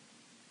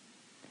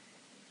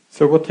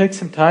 So we'll take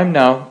some time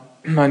now.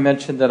 I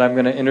mentioned that I'm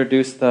going to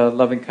introduce the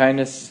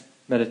loving-kindness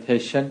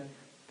meditation,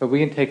 but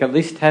we can take at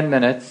least 10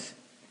 minutes.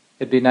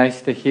 It'd be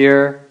nice to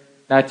hear,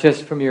 not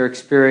just from your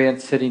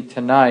experience sitting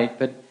tonight,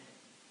 but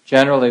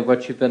generally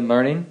what you've been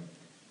learning,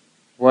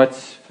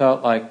 what's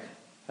felt like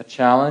a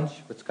challenge,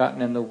 what's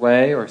gotten in the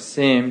way or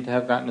seemed to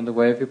have gotten in the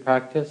way of your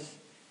practice,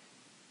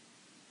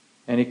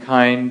 any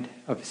kind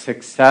of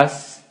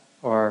success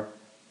or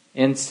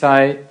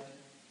insight,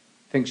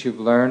 things you've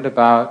learned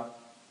about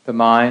the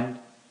mind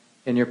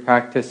in your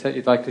practice that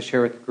you'd like to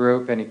share with the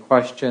group, any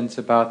questions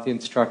about the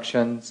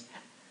instructions.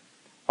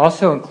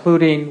 Also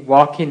including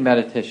walking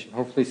meditation.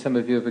 Hopefully some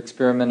of you have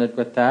experimented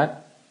with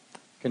that.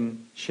 You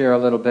can share a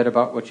little bit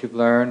about what you've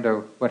learned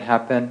or what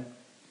happened.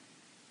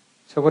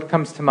 So what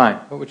comes to mind?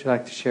 What would you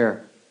like to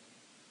share?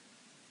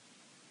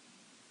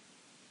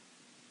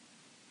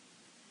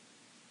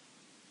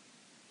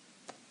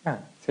 Yeah,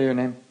 say your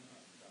name.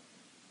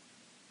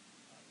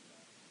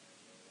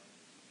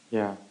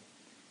 Yeah.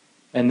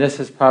 And this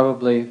is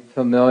probably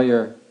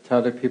familiar to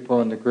other people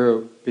in the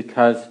group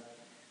because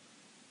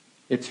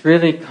it's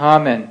really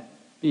common,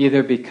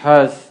 either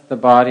because the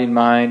body and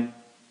mind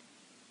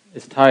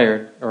is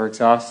tired or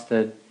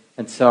exhausted,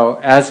 and so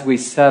as we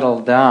settle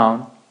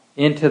down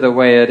into the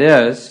way it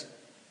is,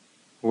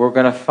 we're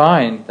going to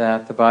find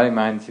that the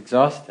body-mind is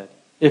exhausted,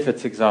 if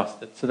it's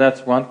exhausted. So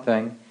that's one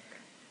thing.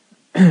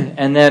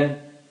 And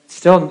then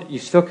you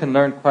still can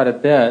learn quite a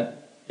bit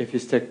if you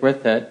stick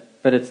with it,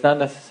 but it's not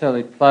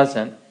necessarily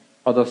pleasant,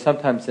 although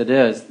sometimes it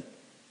is.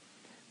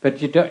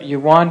 But you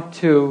want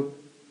to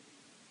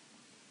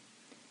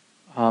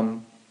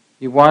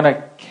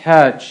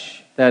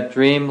catch that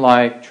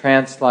dream-like,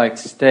 trance-like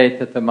state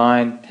that the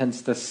mind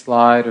tends to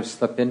slide or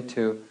slip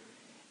into.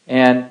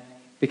 And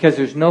because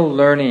there's no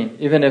learning,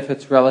 even if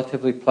it's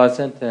relatively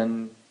pleasant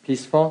and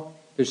peaceful,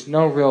 there's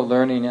no real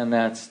learning in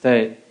that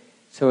state.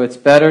 So it's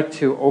better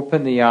to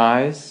open the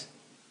eyes.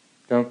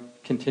 Don't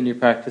continue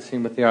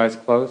practicing with the eyes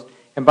closed.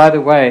 And by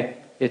the way,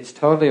 it's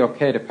totally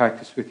okay to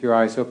practice with your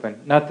eyes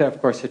open. Not that,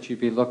 of course, that you'd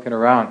be looking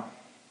around,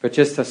 but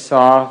just a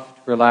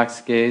soft,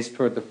 relaxed gaze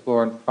toward the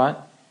floor in front.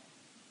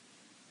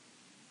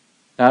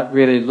 Not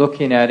really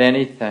looking at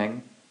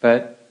anything,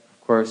 but,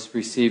 of course,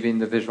 receiving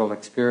the visual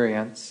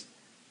experience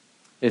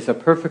is a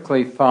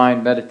perfectly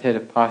fine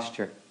meditative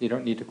posture. You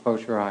don't need to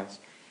close your eyes.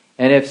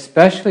 And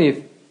especially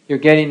if you're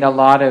getting a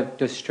lot of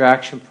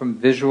distraction from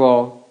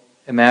visual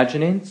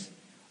imaginings,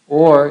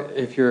 or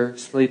if you're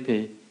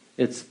sleepy,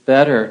 it's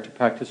better to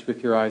practice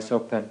with your eyes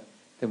open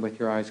than with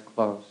your eyes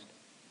closed.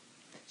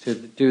 So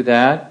do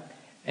that,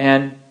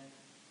 and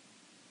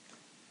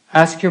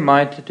ask your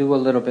mind to do a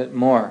little bit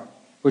more,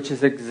 which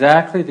is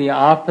exactly the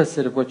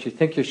opposite of what you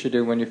think you should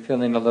do when you're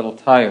feeling a little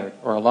tired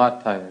or a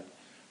lot tired.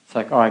 It's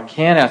like, I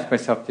can't ask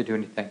myself to do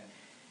anything.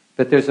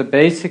 But there's a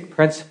basic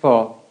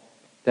principle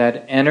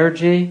that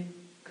energy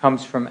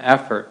comes from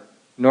effort.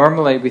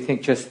 Normally we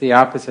think just the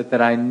opposite,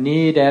 that I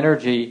need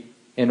energy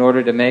in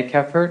order to make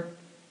effort.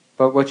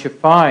 But what you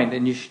find,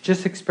 and you should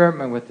just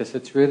experiment with this,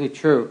 it's really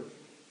true.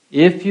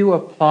 If you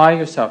apply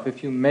yourself,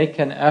 if you make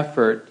an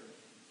effort,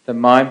 the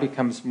mind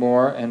becomes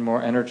more and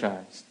more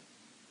energized.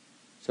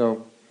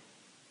 So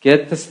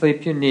get the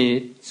sleep you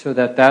need so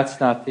that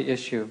that's not the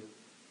issue.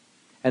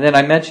 And then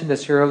I mentioned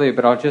this earlier,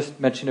 but I'll just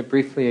mention it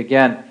briefly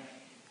again.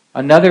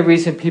 Another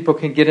reason people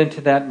can get into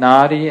that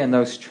nadi and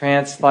those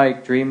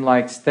trance-like,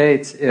 dream-like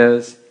states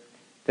is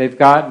they've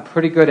gotten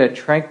pretty good at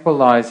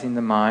tranquilizing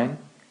the mind,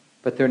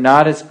 but they're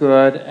not as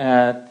good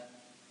at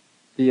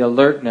the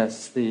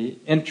alertness, the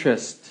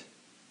interest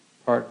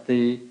part,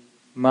 the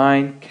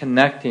mind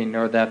connecting,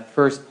 or that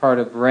first part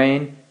of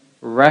brain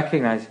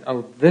recognizing,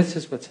 this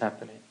is what's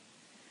happening.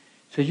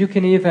 So you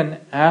can even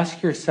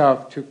ask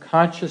yourself to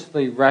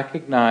consciously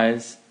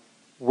recognize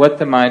what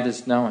the mind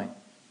is knowing.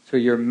 So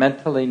you're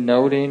mentally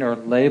noting or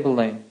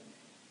labeling.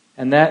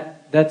 And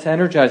that's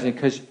energizing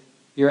because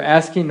you're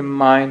asking the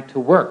mind to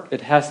work.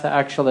 It has to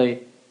actually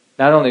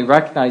not only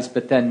recognize,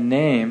 but then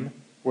name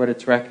what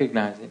it's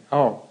recognizing.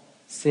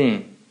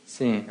 Seeing,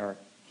 or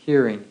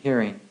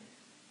hearing,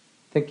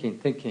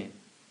 thinking.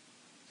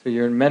 So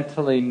you're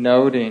mentally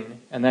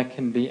noting, and that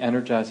can be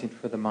energizing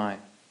for the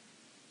mind.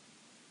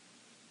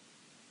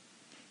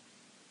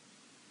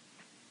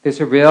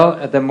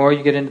 The more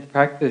you get into the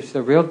practice, there's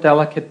a real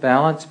delicate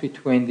balance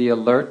between the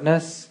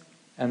alertness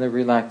and the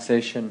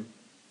relaxation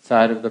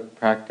side of the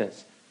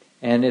practice.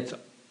 And it's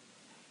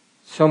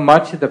so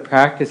much of the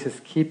practice is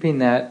keeping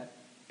that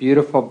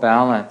beautiful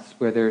balance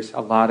where there's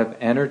a lot of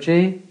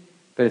energy,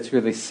 but it's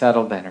really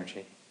settled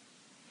energy.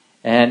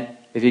 And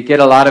if you get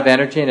a lot of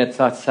energy and it's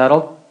not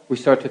settled, we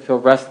start to feel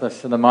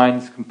restless, and the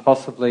mind's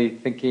compulsively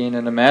thinking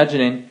and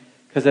imagining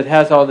because it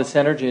has all this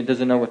energy and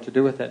doesn't know what to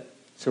do with it.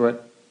 So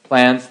it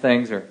plans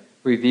things or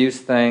reviews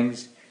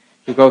things.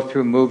 You go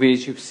through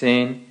movies you've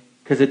seen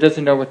because it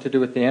doesn't know what to do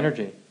with the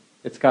energy.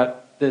 It's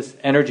got this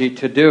energy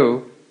to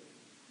do,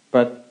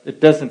 but it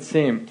doesn't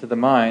seem to the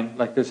mind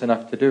like there's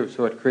enough to do,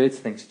 so it creates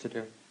things to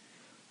do.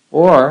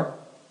 Or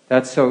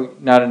that's so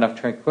not enough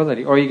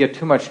tranquility. Or you get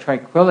too much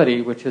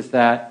tranquility, which is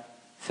that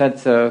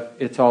sense of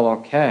it's all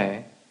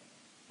okay.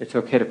 It's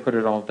okay to put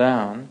it all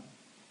down.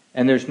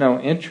 And there's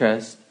no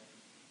interest.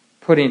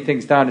 Putting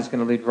things down is going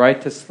to lead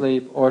right to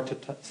sleep or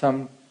to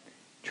some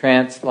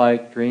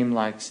trance-like,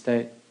 dream-like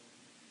state.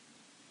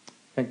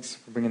 Thanks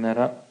for bringing that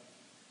up.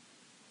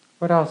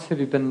 What else have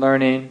you been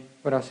learning?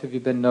 What else have you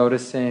been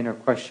noticing, or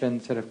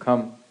questions that have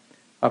come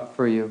up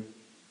for you?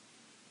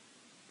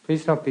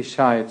 Please don't be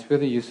shy. It's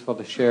really useful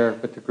to share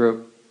with the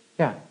group.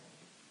 Yeah.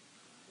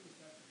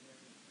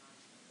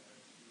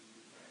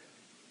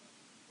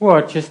 Well,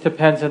 it just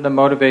depends on the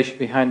motivation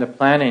behind the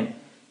planning.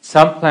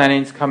 Some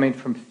planning's coming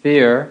from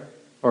fear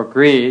or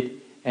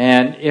greed,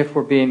 and if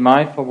we're being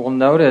mindful, we'll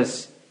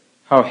notice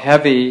how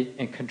heavy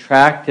and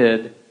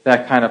contracted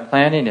that kind of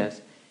planning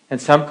is.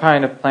 And some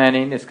kind of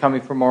planning is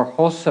coming from more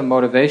wholesome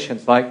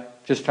motivations,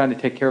 like just trying to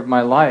take care of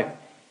my life.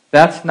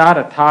 That's not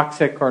a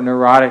toxic or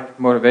neurotic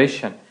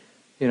motivation.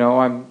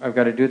 I've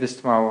got to do this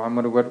tomorrow.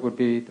 What would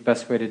be the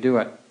best way to do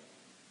it?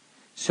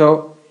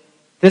 So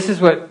this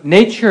is what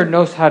nature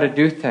knows how to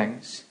do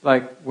things.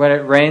 Like when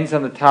it rains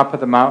on the top of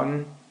the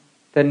mountain,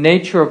 the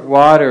nature of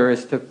water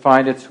is to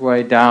find its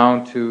way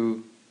down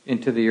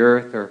into the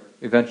earth or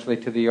eventually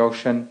to the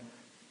ocean.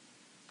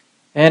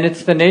 And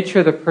it's the nature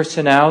of the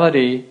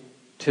personality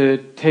to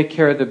take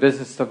care of the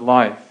business of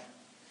life.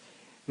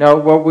 Now,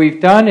 what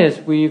we've done is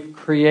we've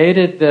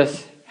created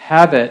this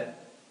habit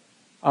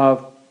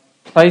of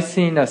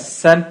placing a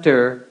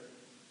center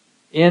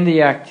in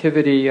the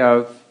activity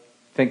of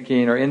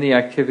thinking or in the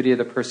activity of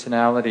the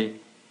personality.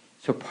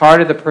 So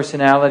part of the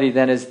personality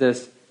then is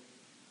this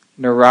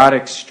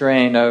neurotic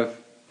strain of,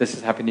 this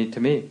is happening to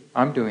me,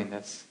 I'm doing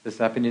this. This is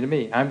happening to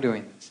me, I'm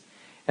doing this.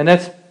 And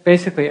that's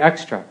basically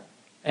extra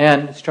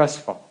and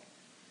stressful.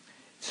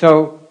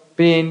 So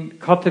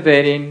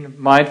cultivating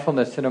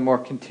mindfulness in a more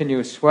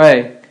continuous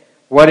way,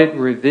 what it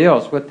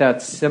reveals, what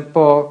that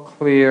simple,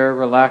 clear,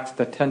 relaxed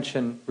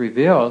attention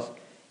reveals,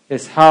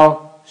 is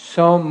how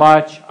so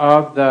much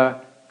of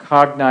the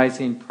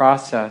cognizing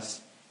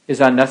process is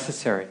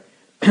unnecessary.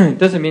 It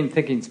doesn't mean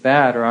thinking's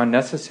bad or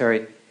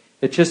unnecessary.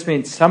 It just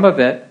means some of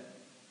it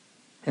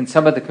and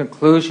some of the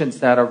conclusions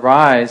that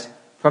arise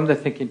from the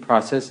thinking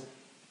process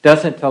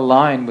doesn't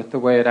align with the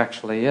way it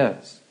actually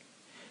is.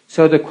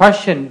 So the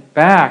question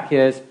back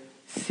is,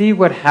 see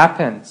what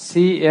happens.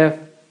 See if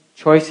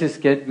choices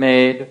get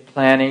made,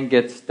 planning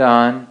gets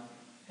done,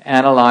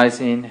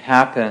 analyzing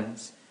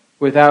happens,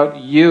 without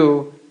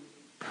you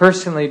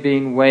personally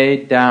being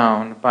weighed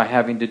down by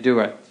having to do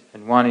it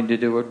and wanting to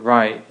do it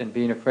right and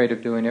being afraid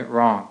of doing it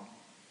wrong.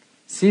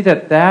 See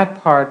that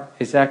that part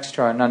is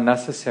extra and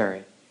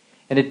unnecessary.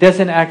 And it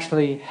doesn't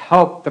actually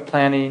help the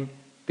planning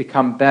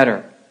become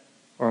better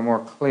or more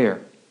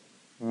clear.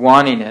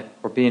 Wanting it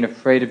or being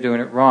afraid of doing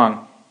it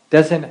wrong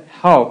doesn't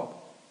help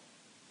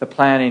the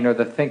planning or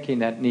the thinking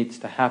that needs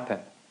to happen.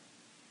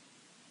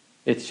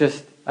 It's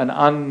just an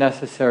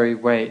unnecessary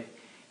weight.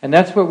 And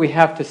that's what we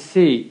have to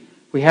see.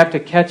 We have to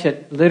catch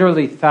it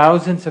literally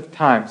thousands of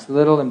times,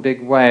 little and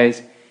big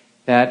ways,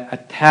 that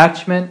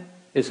attachment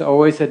is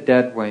always a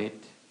dead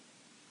weight.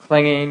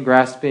 Clinging,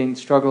 grasping,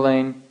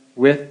 struggling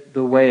with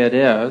the way it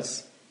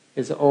is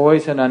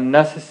always an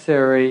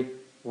unnecessary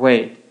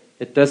weight.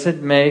 It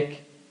doesn't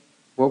make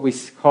what we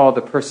call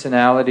the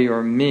personality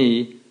or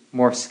me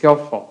more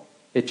skillful.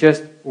 It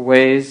just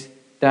weighs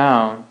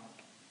down,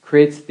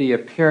 creates the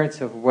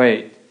appearance of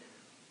weight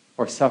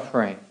or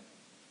suffering.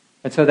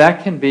 And so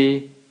that can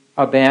be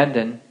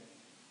abandoned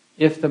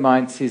if the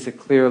mind sees it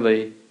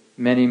clearly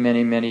many,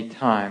 many, many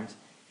times.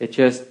 It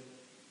just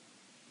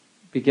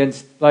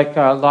begins, like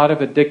a lot of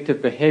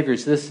addictive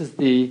behaviors, this is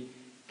the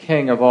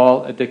king of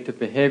all addictive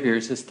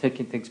behaviors, is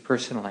taking things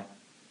personally.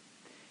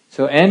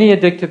 So any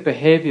addictive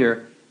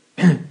behavior,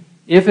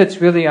 if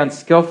it's really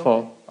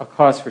unskillful, a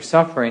cause for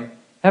suffering,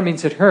 that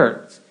means it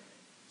hurts.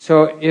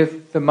 So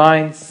if the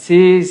mind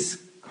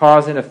sees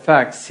cause and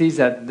effect, sees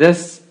that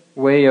this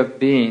way of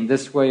being,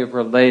 this way of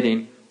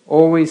relating,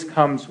 always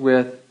comes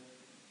with,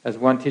 as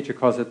one teacher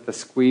calls it, the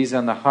squeeze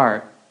on the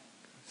heart,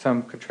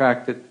 some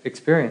contracted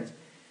experience.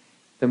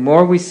 The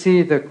more we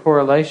see the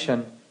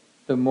correlation,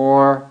 the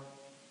more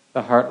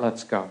the heart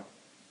lets go.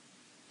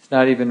 It's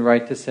not even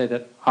right to say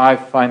that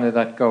I've finally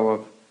let go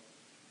of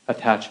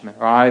attachment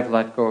or I've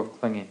let go of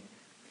clinging.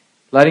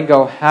 Letting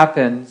go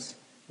happens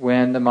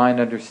when the mind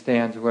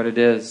understands what it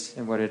is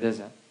and what it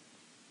isn't.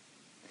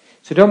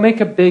 So don't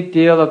make a big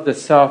deal of the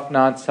self,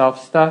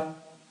 non-self stuff.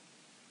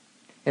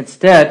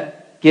 Instead,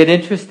 get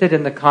interested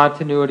in the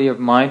continuity of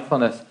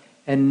mindfulness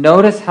and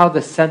notice how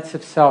the sense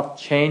of self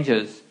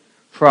changes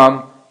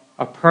from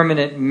a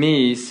permanent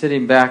me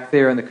sitting back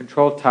there in the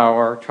control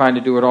tower trying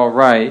to do it all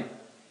right,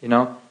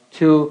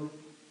 to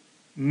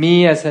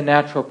me as a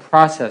natural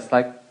process.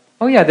 Like,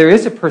 oh yeah, there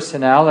is a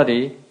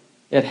personality.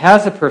 It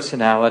has a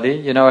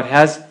personality. It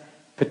has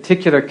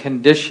particular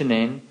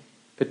conditioning,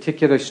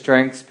 particular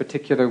strengths,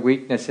 particular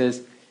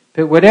weaknesses.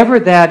 But whatever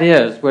that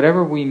is,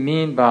 whatever we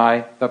mean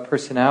by the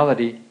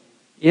personality,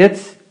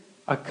 it's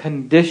a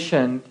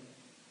conditioned,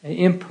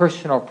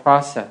 impersonal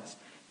process.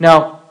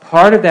 Now,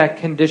 part of that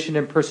conditioned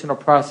impersonal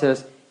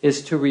process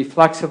is to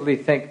reflexively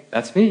think,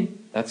 that's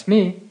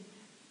me.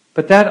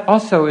 But that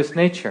also is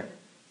nature.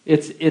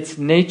 It's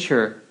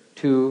nature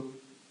to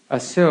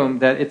assume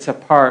that it's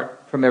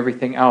apart from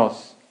everything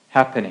else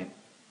happening,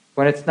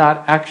 when it's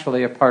not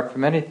actually apart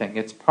from anything.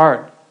 It's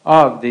part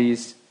of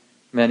these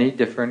many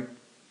different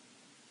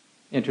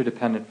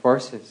interdependent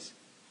forces.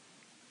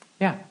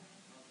 Yeah.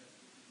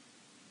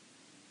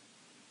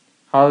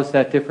 How is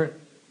that different?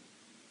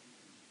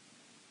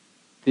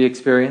 The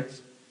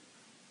experience?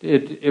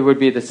 It would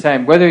be the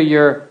same. Whether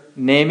you're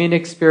naming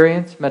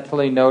experience,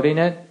 mentally noting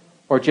it,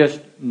 or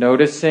just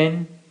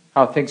noticing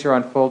how things are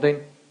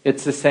unfolding,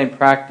 it's the same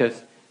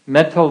practice.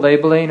 Mental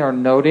labeling or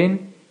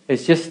noting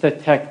is just the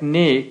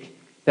technique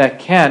that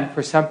can,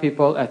 for some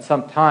people at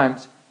some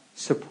times,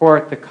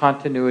 support the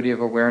continuity of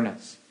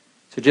awareness.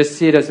 So just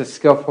see it as a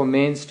skillful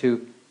means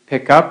to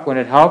pick up when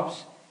it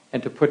helps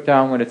and to put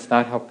down when it's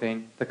not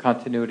helping the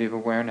continuity of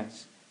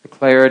awareness. The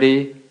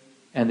clarity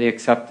and the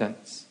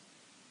acceptance,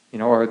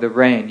 or the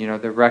rain,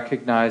 the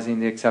recognizing,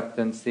 the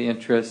acceptance, the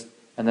interest,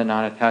 and the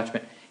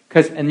non-attachment.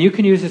 And you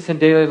can use this in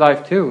daily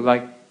life too,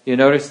 like you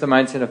notice the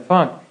mind's in a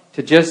funk,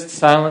 to just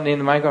silently in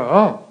the mind go,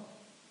 oh,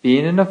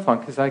 being in a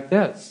funk is like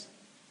this.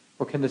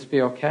 Well, can this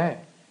be okay?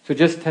 So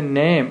just to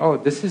name, oh,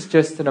 this is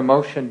just an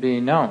emotion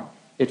being known.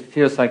 It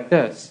feels like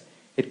this.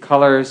 It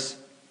colors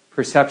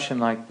perception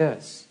like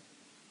this.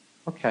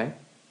 Okay,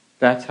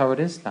 that's how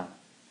it is now.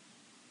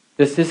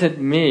 This isn't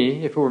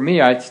me. If it were me,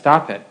 I'd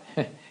stop it,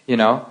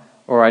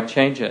 or I'd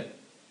change it.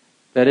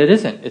 But it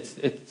isn't.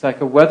 It's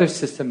like a weather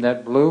system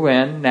that blew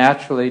in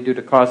naturally due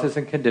to causes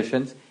and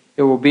conditions.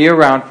 It will be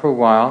around for a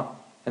while,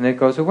 and then it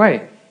goes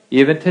away.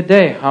 Even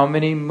today, how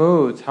many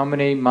moods, how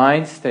many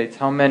mind states,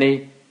 how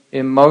many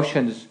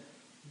emotions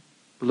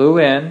blew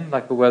in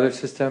like a weather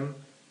system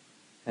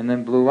and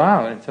then blew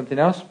out, and something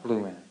else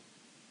blew in.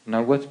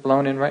 Now what's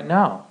blown in right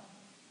now?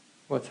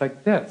 Well, it's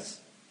like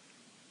this.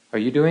 Are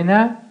you doing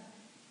that?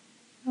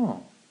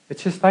 No.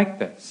 It's just like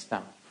this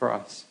now for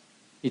us.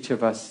 Each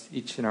of us,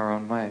 each in our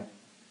own way.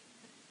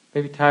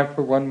 Maybe time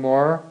for one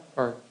more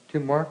or two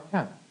more?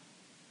 Yeah.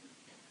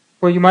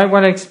 Well, you might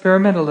want to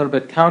experiment a little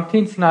bit.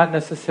 Counting's not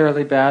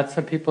necessarily bad.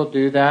 Some people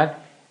do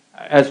that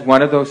as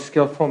one of those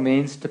skillful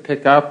means to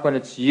pick up when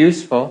it's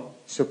useful,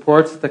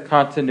 supports the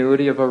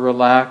continuity of a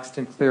relaxed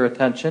and clear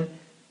attention,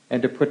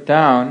 and to put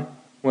down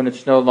when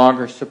it's no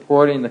longer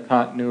supporting the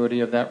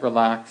continuity of that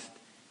relaxed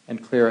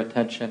and clear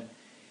attention.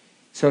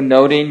 So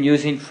noting,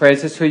 using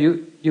phrases, so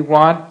you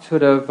want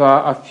sort of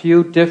a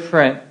few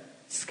different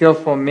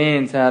skillful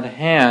means at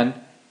hand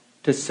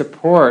to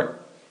support.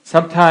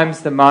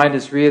 Sometimes the mind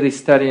is really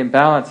steady and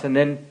balanced, and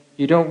then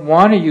you don't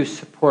want to use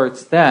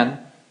supports then.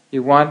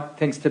 You want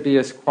things to be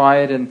as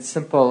quiet and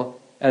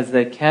simple as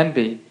they can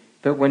be.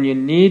 But when you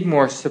need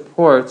more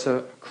supports,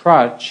 a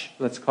crutch,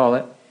 let's call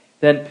it,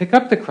 then pick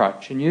up the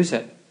crutch and use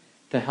it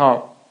to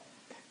help.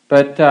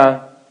 But,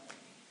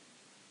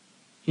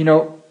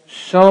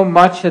 so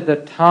much of the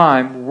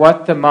time,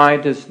 what the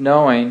mind is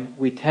knowing,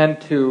 we tend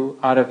to,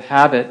 out of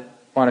habit,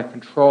 want to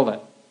control it.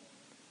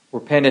 We're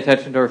paying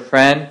attention to our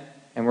friend,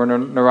 and we're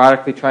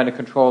neurotically trying to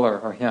control her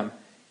or him.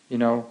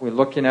 We're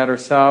looking at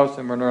ourselves,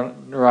 and we're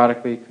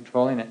neurotically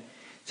controlling it.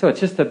 So it's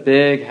just a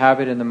big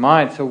habit in the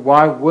mind. So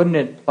why wouldn't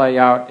it play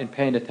out in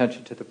paying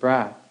attention to the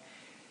breath?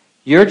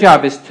 Your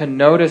job is to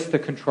notice the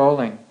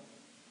controlling,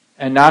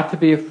 and not to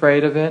be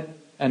afraid of it,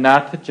 and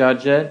not to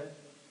judge it,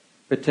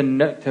 but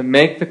to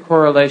make the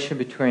correlation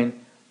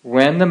between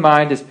when the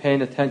mind is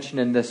paying attention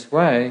in this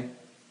way,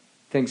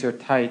 things are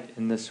tight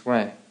in this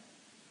way.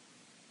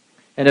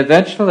 And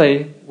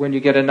eventually, when you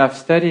get enough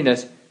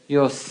steadiness,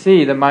 you'll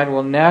see, the mind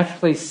will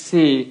naturally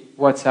see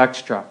what's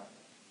extra.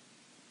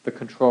 The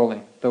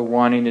controlling, the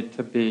wanting it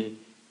to be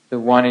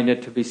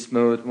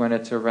smooth when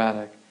it's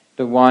erratic,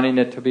 the wanting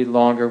it to be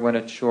longer when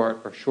it's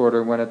short, or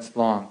shorter when it's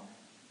long,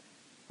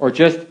 or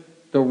just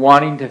the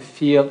wanting to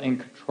feel in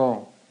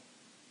control.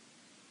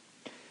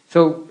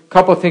 So a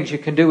couple of things you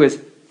can do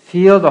is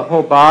feel the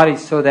whole body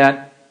so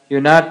that you're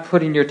not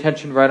putting your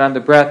attention right on the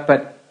breath,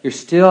 but you're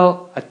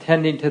still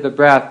attending to the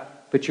breath,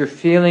 but you're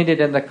feeling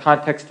it in the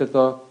context of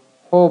the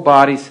whole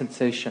body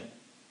sensation,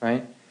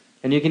 right?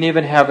 And you can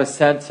even have a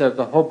sense of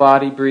the whole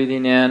body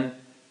breathing in,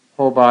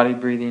 whole body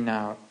breathing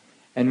out.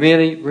 And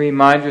really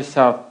remind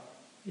yourself,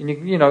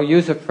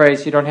 use a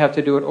phrase, you don't have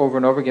to do it over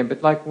and over again,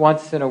 but like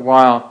once in a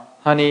while,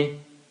 honey,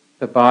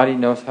 the body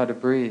knows how to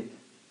breathe.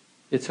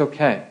 It's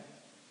okay.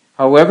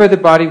 However the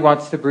body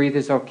wants to breathe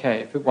is okay.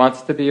 If it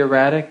wants to be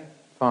erratic,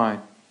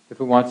 fine. If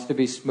it wants to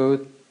be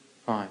smooth,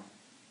 fine.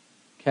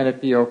 Can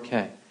it be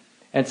okay?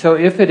 And so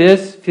if it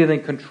is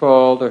feeling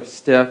controlled or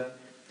stiff,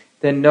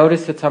 then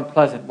notice it's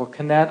unpleasant. Well,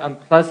 can that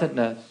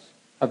unpleasantness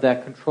of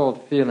that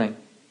controlled feeling,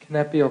 can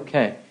that be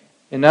okay?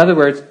 In other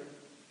words,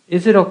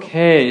 is it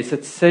okay, is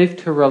it safe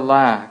to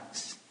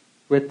relax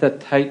with the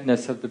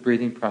tightness of the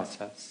breathing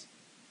process?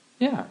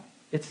 Yeah,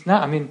 it's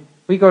not.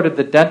 We go to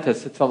the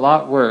dentist, it's a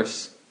lot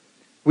worse.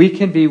 We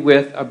can be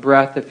with a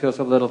breath that feels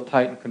a little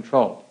tight and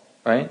controlled,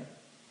 right?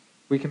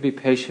 We can be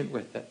patient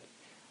with it.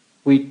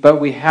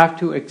 But we have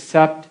to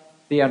accept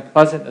the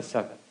unpleasantness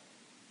of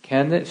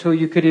it. So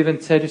you could even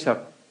say to yourself,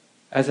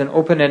 as an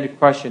open-ended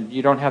question,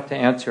 you don't have to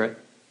answer it.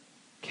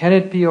 Can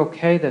it be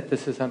okay that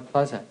this is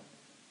unpleasant?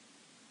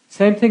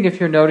 Same thing if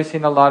you're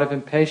noticing a lot of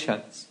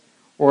impatience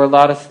or a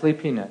lot of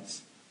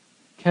sleepiness.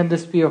 Can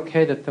this be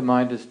okay that the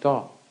mind is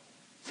dull?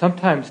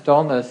 Sometimes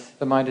dullness,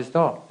 the mind is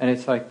dull, and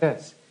it's like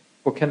this.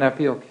 Well, can that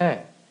be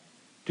okay?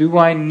 Do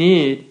I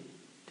need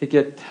to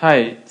get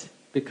tight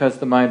because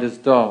the mind is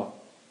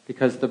dull,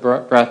 because the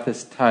breath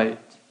is tight,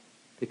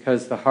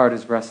 because the heart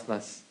is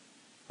restless?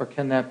 Or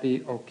can that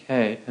be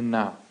okay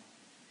enough?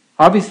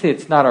 Obviously,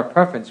 it's not our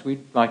preference.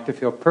 We'd like to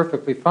feel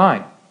perfectly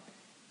fine.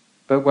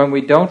 But when we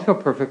don't feel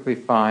perfectly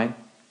fine,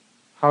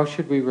 how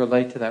should we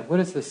relate to that? What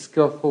is the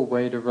skillful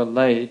way to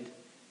relate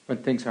when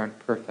things aren't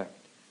perfect?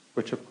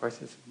 Which, of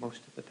course, is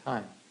most of the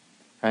time,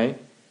 right?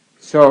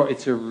 So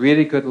it's a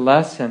really good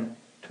lesson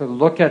to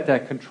look at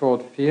that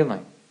controlled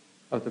feeling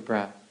of the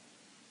breath.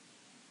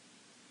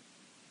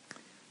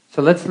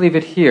 So let's leave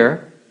it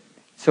here.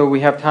 So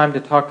we have time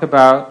to talk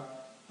about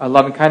a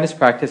loving-kindness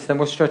practice. Then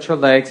we'll stretch our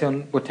legs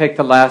and we'll take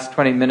the last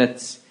 20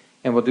 minutes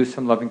and we'll do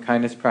some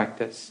loving-kindness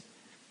practice.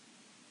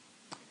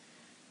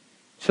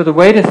 So the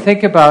way to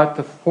think about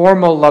the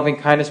formal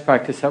loving-kindness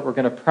practice that we're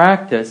going to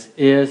practice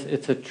is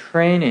it's a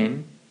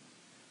training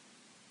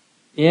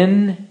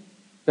in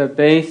the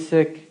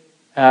basic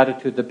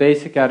attitude, the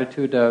basic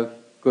attitude of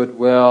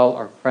goodwill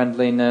or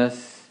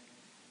friendliness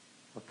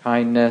or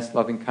kindness,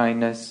 loving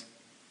kindness.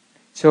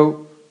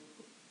 So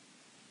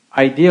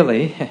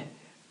ideally,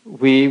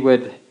 we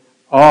would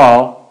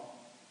all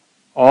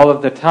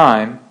of the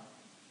time,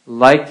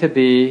 like to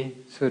be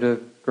sort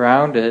of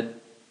grounded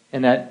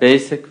in that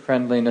basic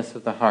friendliness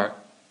of the heart,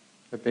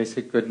 the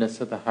basic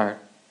goodness of the heart.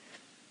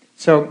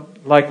 So,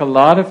 like a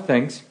lot of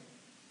things,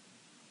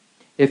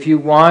 if you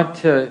want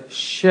to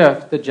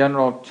shift the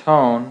general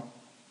tone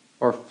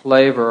or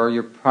flavor or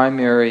your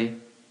primary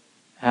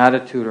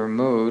attitude or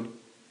mood,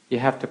 you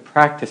have to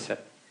practice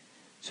it.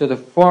 So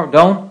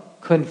don't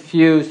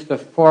confuse the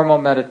formal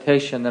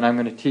meditation that I'm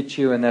going to teach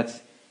you, and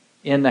that's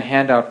in the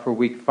handout for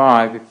week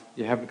 5. If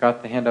you haven't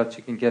got the handouts,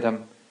 you can get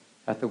them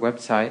at the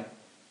website.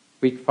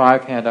 Week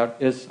 5 handout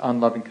is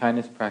on loving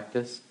kindness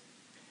practice.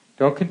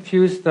 Don't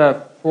confuse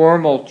the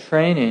formal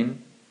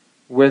training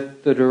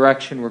with the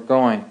direction we're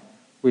going,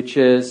 which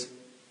is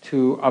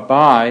to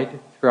abide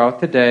throughout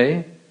the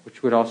day,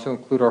 which would also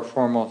include our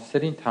formal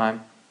sitting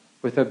time,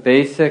 with a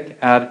basic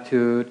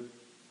attitude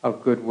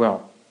of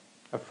goodwill,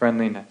 of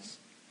friendliness.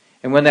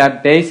 And when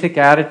that basic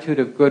attitude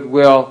of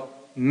goodwill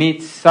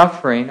meets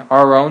suffering,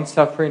 our own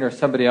suffering or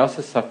somebody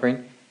else's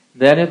suffering,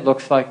 then it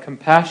looks like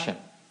compassion.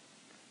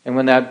 And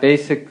when that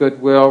basic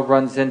goodwill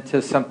runs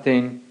into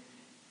something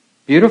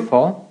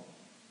beautiful,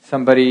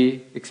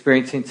 somebody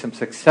experiencing some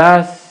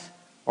success,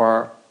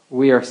 or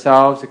we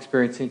ourselves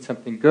experiencing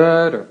something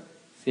good, or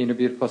seeing a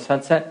beautiful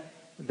sunset,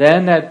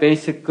 then that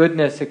basic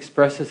goodness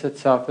expresses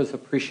itself as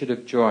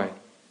appreciative joy,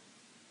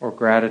 or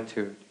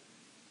gratitude,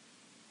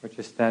 or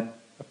just that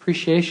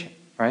appreciation,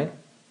 right?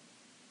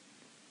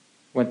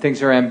 When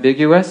things are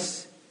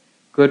ambiguous,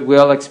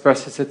 goodwill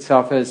expresses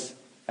itself as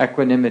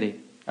equanimity.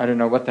 I don't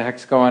know what the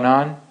heck's going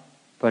on,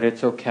 but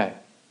it's okay,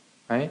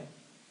 right?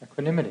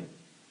 Equanimity.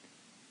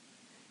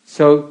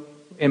 So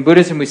in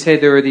Buddhism we say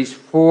there are these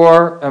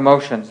 4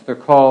 emotions. They're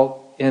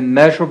called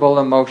immeasurable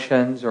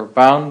emotions or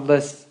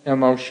boundless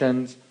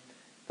emotions,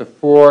 the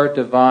 4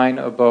 divine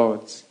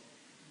abodes.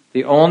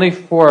 The only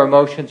 4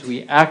 emotions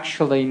we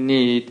actually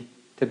need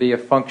to be a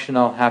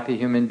functional, happy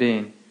human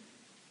being: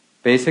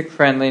 basic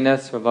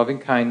friendliness or loving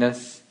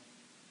kindness,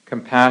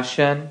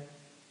 compassion,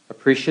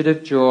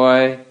 appreciative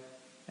joy,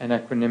 and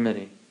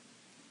equanimity.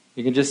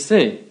 You can just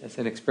see, as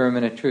an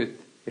experiment in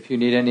truth, if you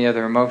need any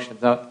other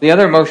emotions. Now, the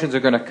other emotions are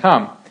going to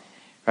come,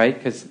 right?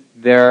 Because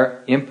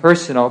they're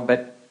impersonal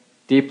but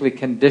deeply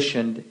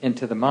conditioned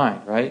into the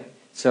mind, right?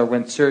 So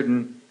when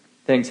certain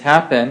things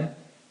happen,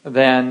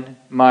 then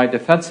my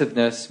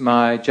defensiveness,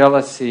 my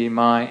jealousy,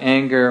 my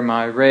anger,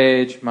 my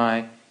rage,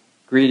 my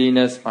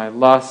greediness, my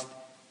lust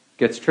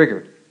gets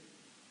triggered.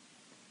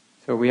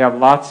 So we have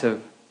lots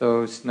of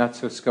those not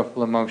so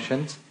skillful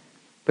emotions.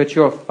 But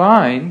you'll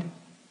find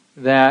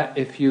that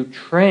if you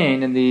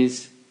train in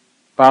these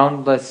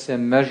boundless,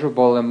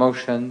 immeasurable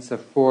emotions, the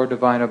 4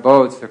 divine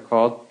abodes, they're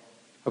called,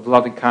 of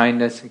loving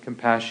kindness and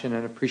compassion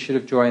and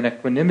appreciative joy and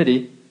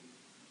equanimity,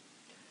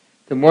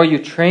 the more you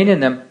train in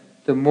them,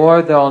 the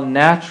more they'll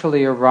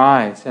naturally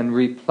arise and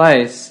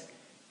replace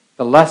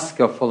the less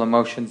skillful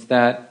emotions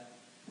that,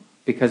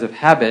 because of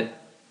habit,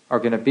 are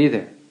going to be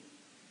there.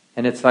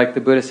 And it's like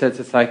the Buddha says,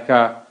 it's like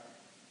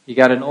you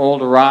got an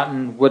old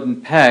rotten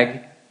wooden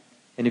peg,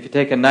 and if you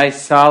take a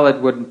nice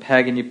solid wooden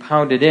peg and you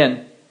pound it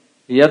in,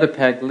 the other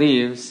peg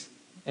leaves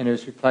and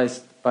is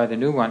replaced by the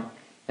new one.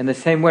 In the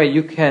same way,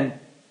 you can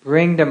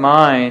bring to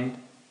mind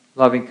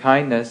loving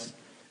kindness,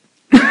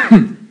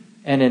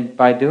 and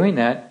by doing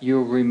that,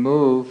 you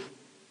remove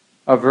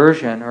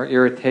aversion or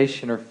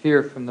irritation or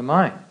fear from the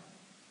mind.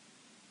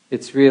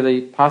 It's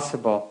really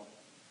possible.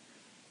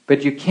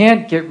 But you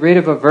can't get rid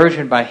of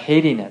aversion by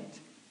hating it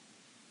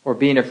or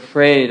being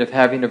afraid of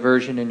having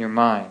aversion in your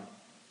mind.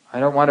 I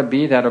don't want to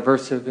be that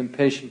aversive,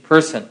 impatient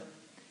person.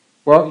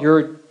 Well,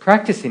 you're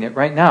practicing it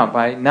right now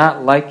by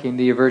not liking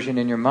the aversion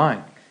in your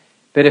mind.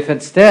 But if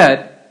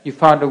instead you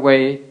found a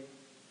way,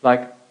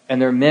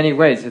 and there are many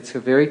ways, it's a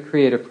very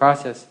creative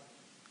process,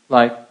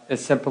 like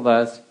as simple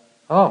as,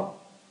 oh,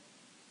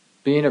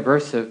 being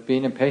aversive,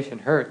 being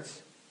impatient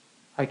hurts.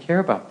 I care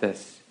about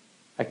this.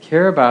 I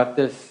care about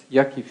this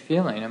yucky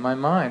feeling in my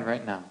mind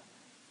right now.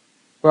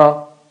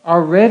 Well,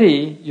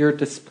 already you're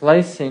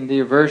displacing the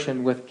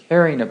aversion with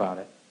caring about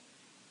it.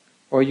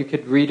 Or you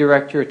could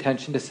redirect your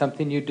attention to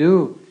something you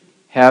do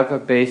have a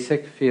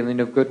basic feeling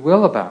of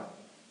goodwill about.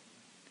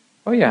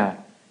 Oh yeah,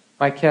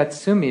 my cat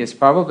Sumi is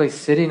probably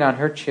sitting on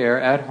her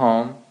chair at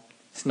home,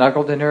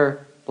 snuggled in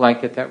her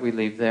blanket that we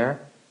leave there.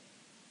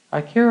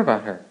 I care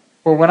about her.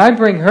 Well, when I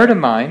bring her to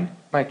mind,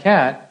 my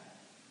cat,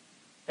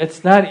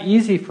 it's not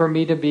easy for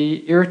me to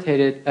be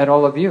irritated at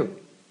all of you,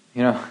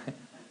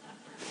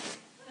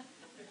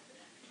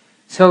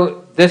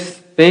 So this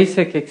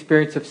basic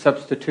experience of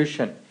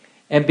substitution,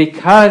 and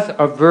because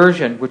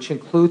aversion, which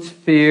includes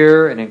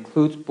fear and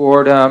includes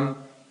boredom,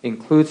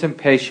 includes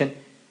impatience,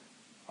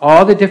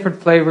 all the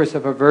different flavors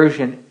of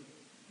aversion,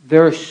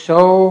 they're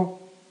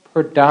so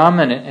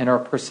predominant in our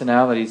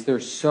personalities.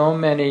 There's so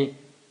many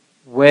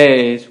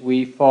ways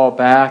we fall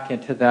back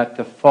into that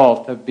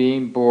default of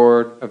being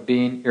bored, of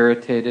being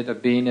irritated,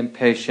 of being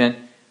impatient,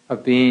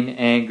 of being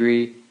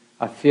angry,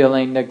 of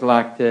feeling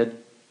neglected.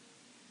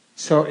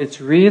 So it's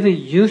really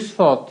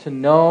useful to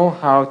know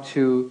how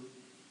to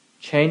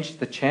change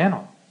the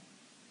channel.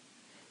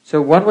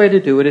 So one way to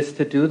do it is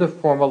to do the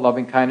formal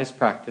loving-kindness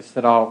practice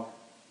that I'll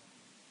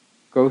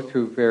go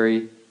through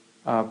very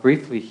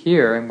briefly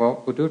here, and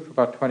we'll do it for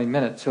about 20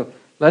 minutes. So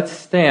let's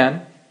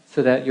stand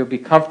so that you'll be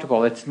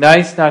comfortable. It's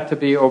nice not to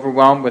be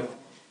overwhelmed with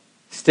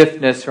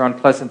stiffness or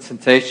unpleasant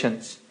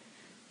sensations.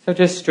 So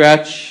just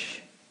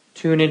stretch,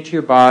 tune into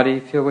your body,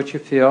 feel what you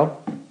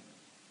feel.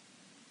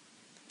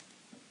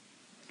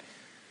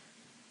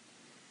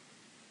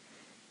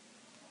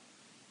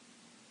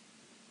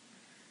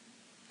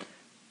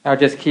 I'll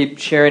just keep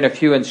sharing a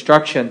few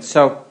instructions.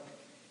 So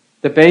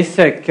the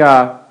basic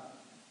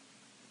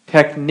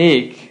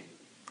technique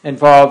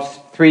involves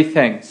three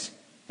things.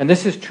 And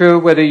this is true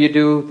whether you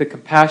do the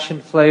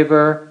compassion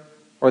flavor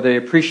or the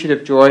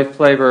appreciative joy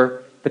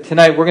flavor. But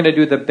tonight we're going to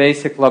do the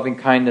basic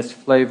loving-kindness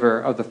flavor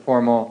of the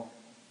formal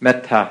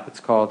metta. It's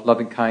called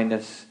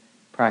loving-kindness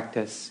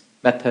practice.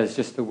 Metta is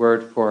just the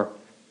word for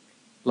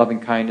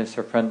loving-kindness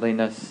or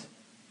friendliness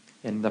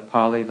in the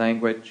Pali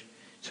language.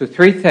 So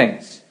three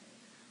things.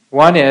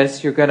 One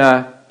is you're going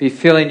to be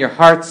feeling your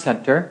heart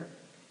center,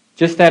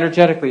 just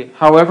energetically,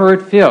 however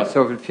it feels.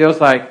 So if it feels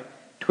like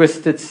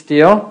twisted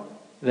steel,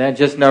 then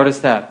just notice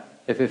that.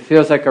 If it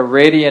feels like a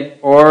radiant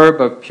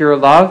orb of pure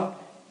love,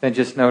 then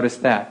just notice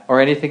that. Or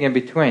anything in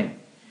between.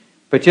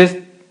 But just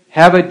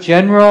have a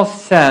general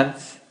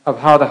sense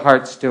of how the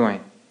heart's doing.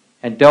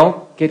 And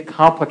don't get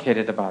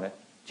complicated about it.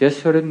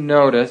 Just sort of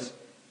notice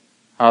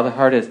how the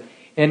heart is.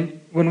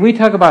 And when we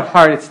talk about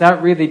heart, it's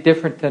not really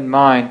different than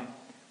mind.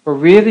 We're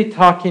really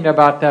talking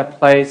about that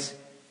place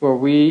where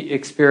we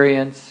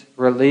experience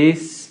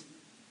release,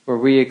 where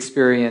we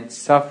experience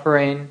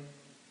suffering.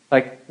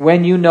 Like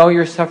when you know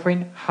you're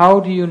suffering, how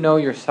do you know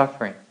you're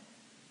suffering?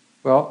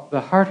 Well,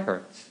 the heart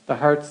hurts. The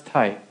heart's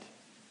tight.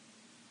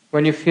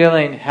 When you're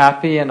feeling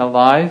happy and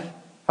alive,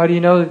 how do you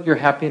know that you're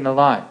happy and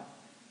alive?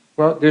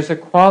 Well, there's a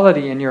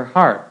quality in your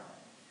heart.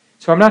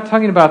 So I'm not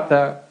talking about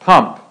the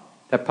pump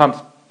that pumps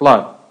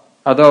blood,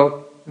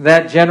 although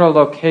that general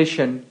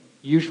location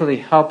usually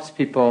helps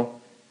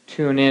people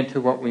tune into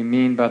what we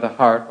mean by the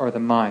heart or the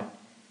mind.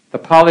 The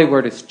Pali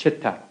word is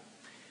chitta.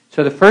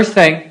 So the first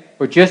thing,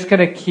 we're just going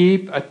to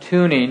keep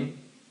attuning,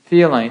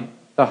 feeling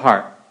the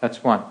heart.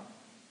 That's one.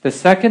 The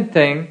second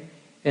thing,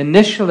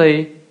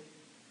 initially,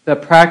 the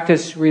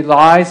practice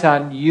relies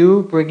on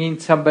you bringing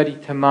somebody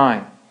to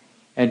mind.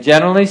 And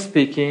generally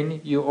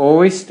speaking, you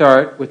always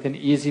start with an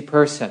easy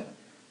person.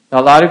 Now,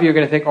 a lot of you are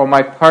going to think, oh,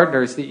 my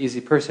partner is the easy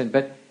person.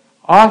 But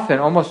often,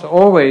 almost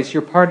always,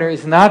 your partner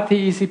is not the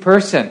easy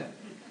person.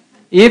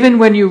 Even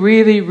when you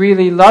really,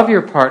 really love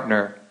your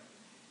partner.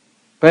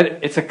 But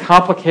it's a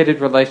complicated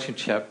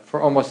relationship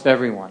for almost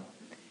everyone.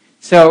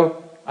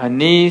 So, a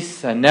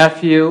niece, a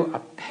nephew, a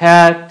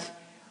pet,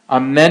 a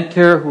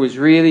mentor who is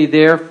really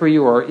there for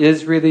you or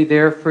is really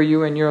there for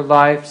you in your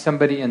life,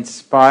 somebody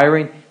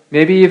inspiring,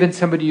 maybe even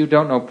somebody you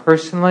don't know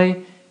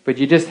personally, but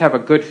you just have a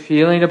good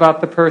feeling about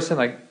the person,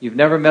 like you've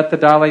never met the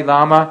Dalai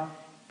Lama,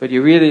 but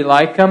you really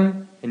like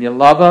him, and you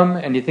love him,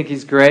 and you think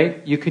he's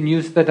great, you can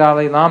use the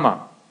Dalai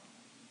Lama.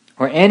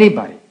 Or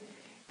anybody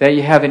that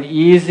you have an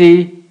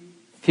easy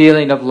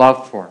feeling of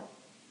love for.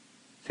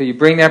 So you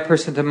bring that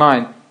person to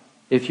mind.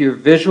 If you're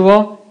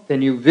visual,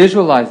 then you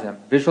visualize them.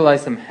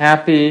 Visualize them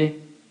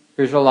happy,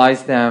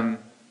 visualize them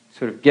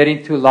sort of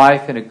getting through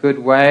life in a good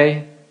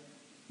way,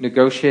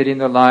 negotiating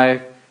their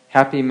life,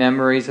 happy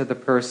memories of the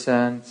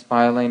person,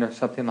 smiling or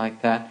something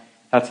like that.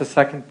 That's the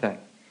second thing.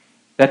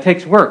 That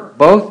takes work.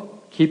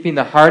 Both keeping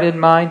the heart in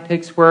mind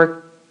takes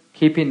work,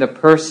 keeping the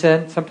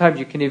person, sometimes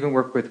you can even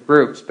work with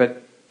groups,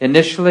 but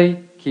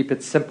initially keep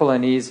it simple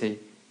and easy.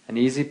 An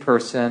easy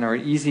person or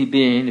an easy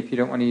being, if you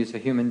don't want to use a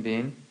human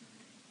being,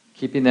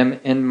 keeping them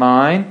in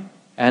mind.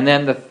 And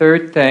then the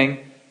third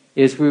thing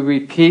is we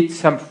repeat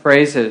some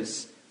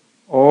phrases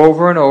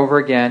over and over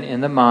again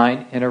in the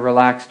mind in a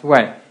relaxed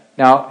way.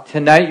 Now,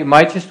 tonight you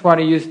might just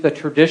want to use the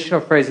traditional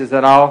phrases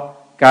that I'll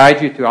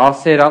guide you through. I'll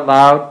say it out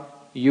loud.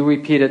 You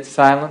repeat it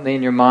silently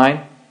in your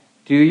mind.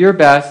 Do your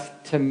best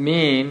to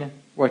mean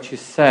what you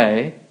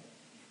say,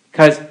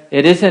 because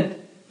it isn't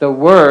the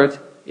words,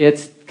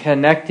 it's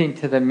connecting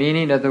to the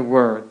meaning of the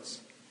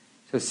words.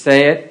 So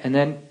say it, and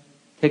then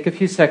take a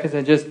few seconds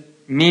and just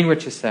mean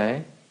what you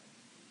say,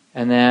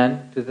 and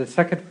then do the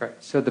second phrase.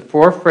 So the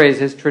 4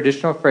 phrases,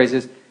 traditional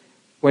phrases,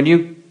 when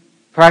you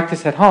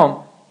practice at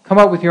home, come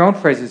up with your own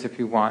phrases if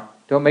you want.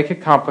 Don't make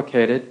it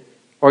complicated,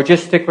 or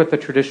just stick with the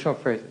traditional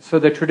phrases. So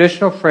the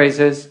traditional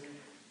phrases,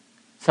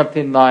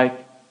 something like,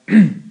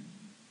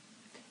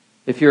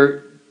 if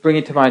you're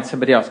bringing to mind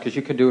somebody else, because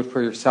you can do it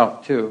for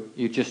yourself too,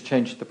 you just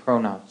change the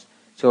pronouns.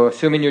 So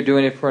assuming you're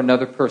doing it for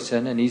another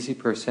person, an easy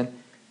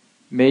person,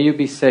 may you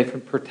be safe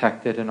and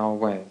protected in all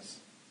ways.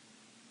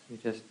 You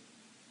just,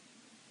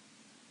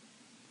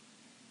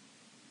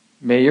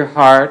 may your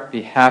heart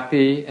be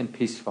happy and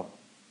peaceful.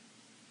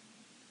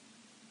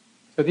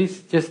 So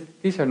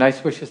these are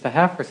nice wishes to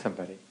have for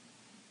somebody.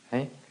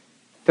 Okay?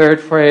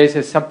 Third phrase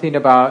is something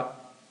about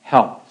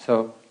health.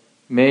 So,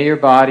 may your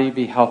body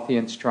be healthy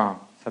and strong.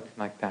 Something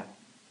like that.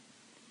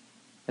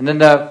 And then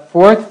the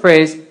fourth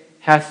phrase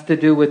has to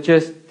do with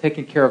just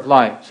taking care of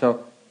life.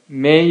 So,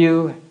 may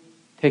you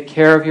take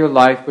care of your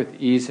life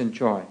with ease and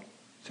joy.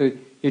 So,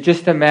 you're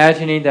just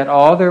imagining that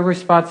all the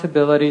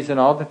responsibilities and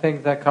all the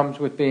things that comes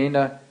with being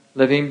a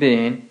living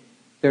being,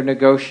 they're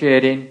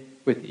negotiating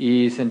with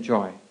ease and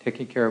joy.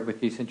 Taking care of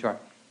with ease and joy.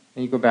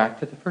 And you go back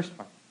to the first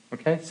one.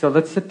 Okay? So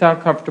let's sit down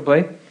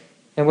comfortably,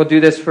 and we'll do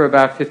this for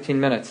about 15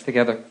 minutes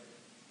together.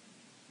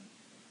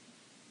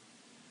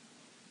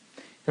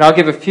 And I'll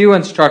give a few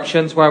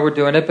instructions while we're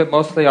doing it, but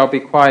mostly I'll be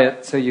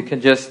quiet so you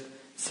can just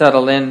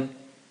settle in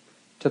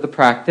to the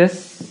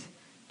practice.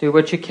 Do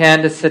what you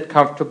can to sit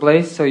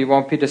comfortably so you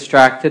won't be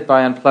distracted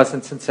by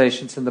unpleasant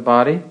sensations in the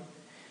body.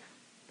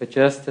 But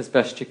just as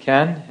best you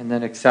can, and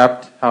then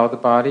accept how the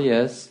body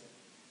is.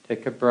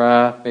 Take a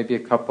breath, maybe a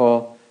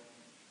couple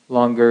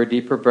longer,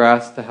 deeper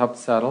breaths to help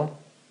settle.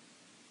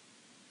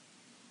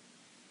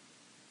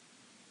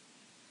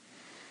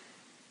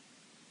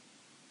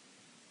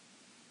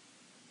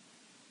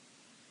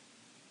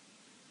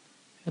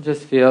 And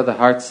just feel the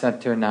heart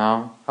center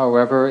now,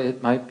 however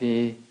it might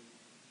be.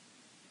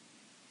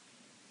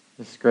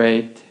 This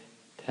great,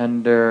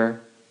 tender,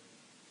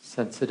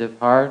 sensitive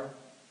heart.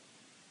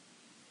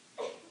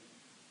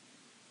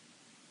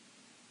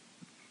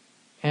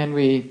 And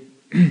we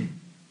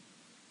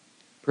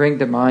bring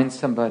to mind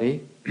somebody,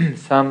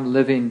 some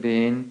living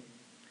being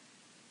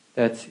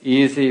that's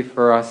easy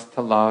for us to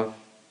love,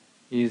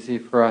 easy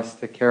for us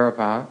to care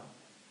about,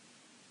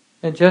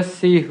 and just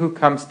see who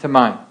comes to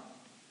mind.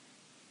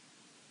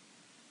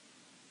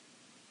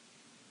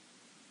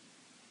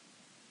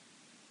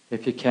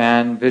 If you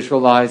can,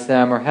 visualize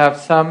them or have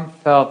some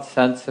felt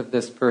sense of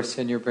this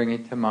person you're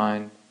bringing to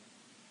mind.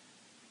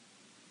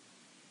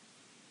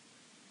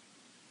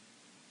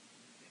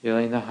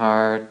 Feeling the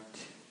heart.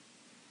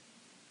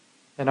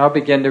 And I'll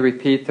begin to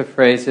repeat the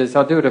phrases.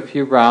 I'll do it a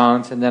few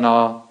rounds and then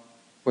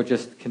we'll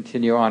just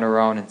continue on our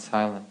own in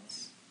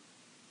silence.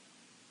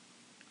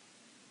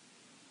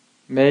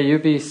 May you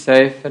be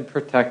safe and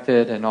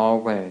protected in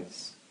all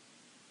ways.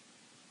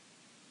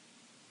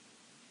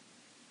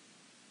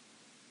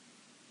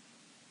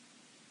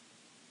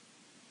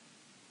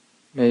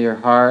 May your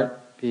heart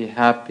be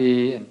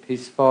happy and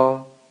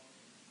peaceful.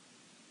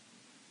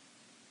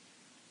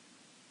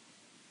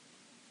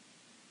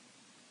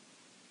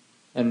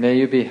 And may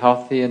you be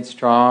healthy and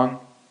strong.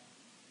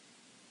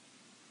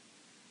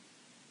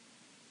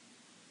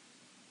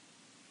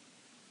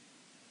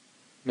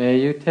 May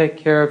you take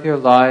care of your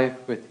life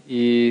with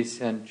ease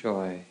and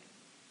joy.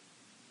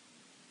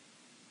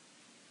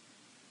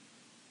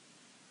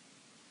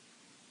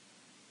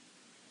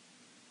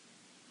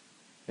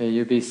 May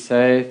you be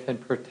safe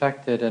and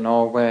protected in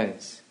all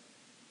ways.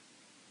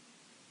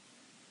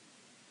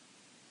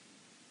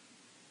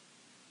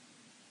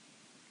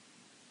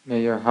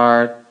 May your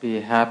heart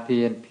be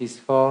happy and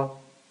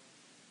peaceful.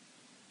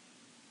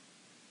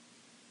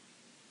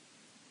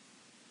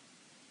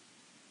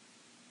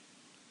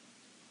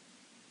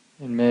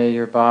 And may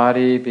your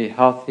body be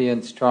healthy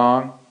and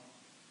strong.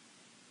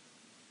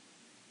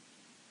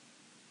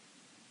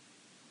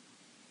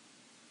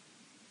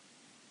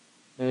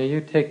 May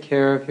you take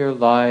care of your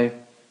life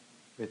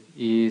with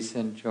ease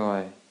and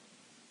joy.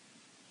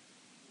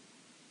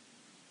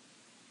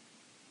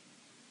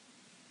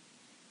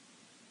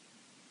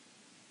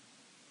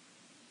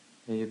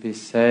 May you be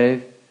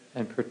safe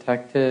and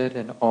protected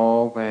in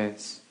all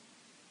ways.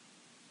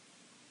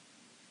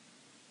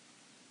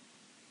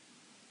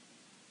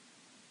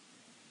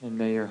 And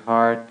may your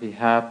heart be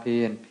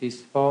happy and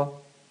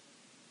peaceful.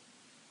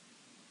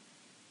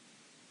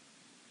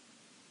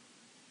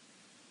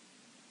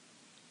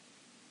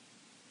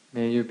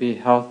 May you be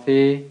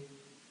healthy,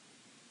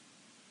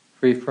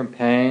 free from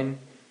pain.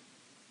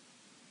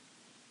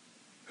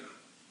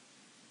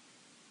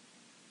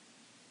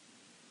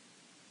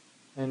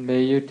 And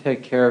may you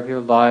take care of your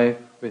life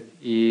with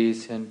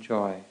ease and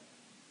joy.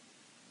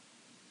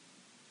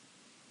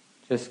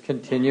 Just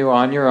continue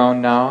on your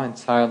own now in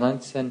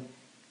silence, and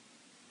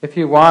if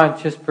you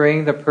want, just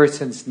bring the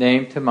person's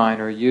name to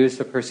mind or use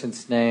the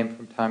person's name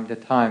from time to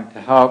time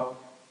to help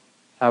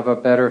have a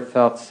better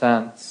felt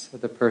sense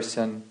of the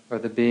person or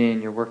the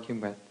being you're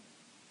working with.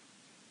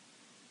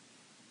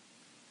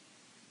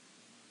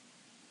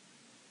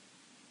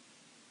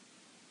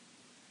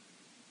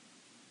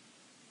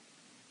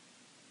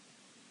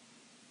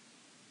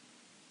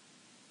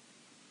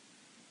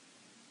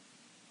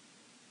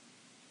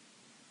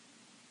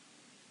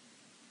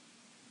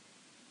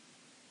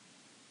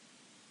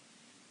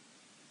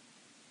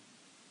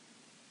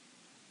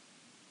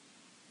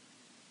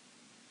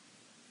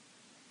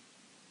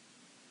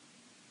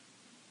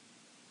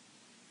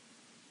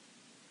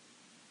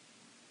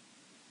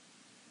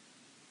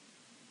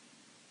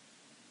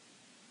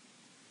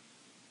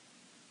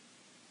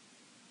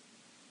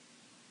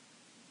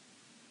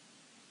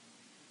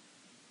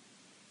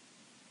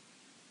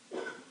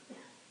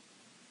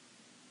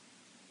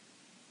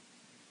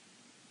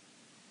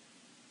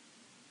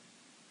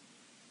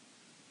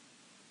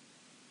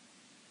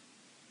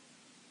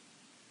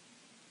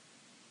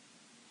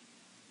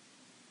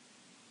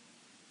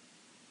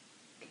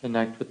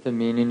 Connect with the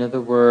meaning of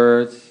the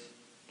words.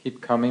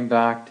 Keep coming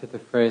back to the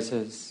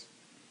phrases,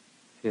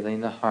 feeling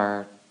the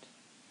heart.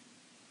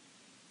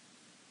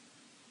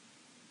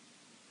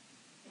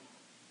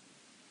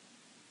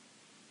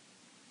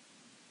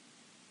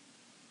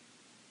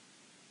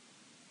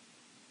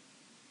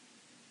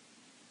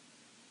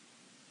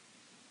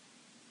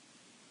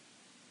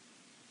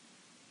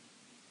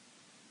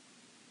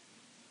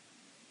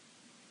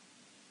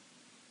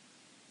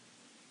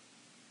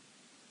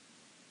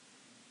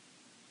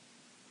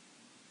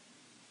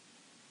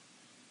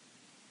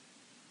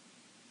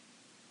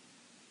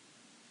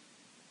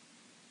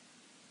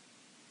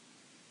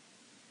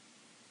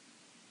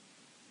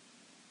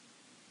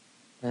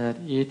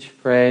 Let each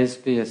phrase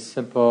be a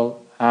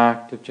simple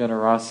act of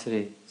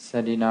generosity,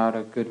 sending out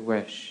a good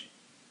wish,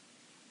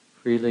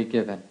 freely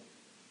given.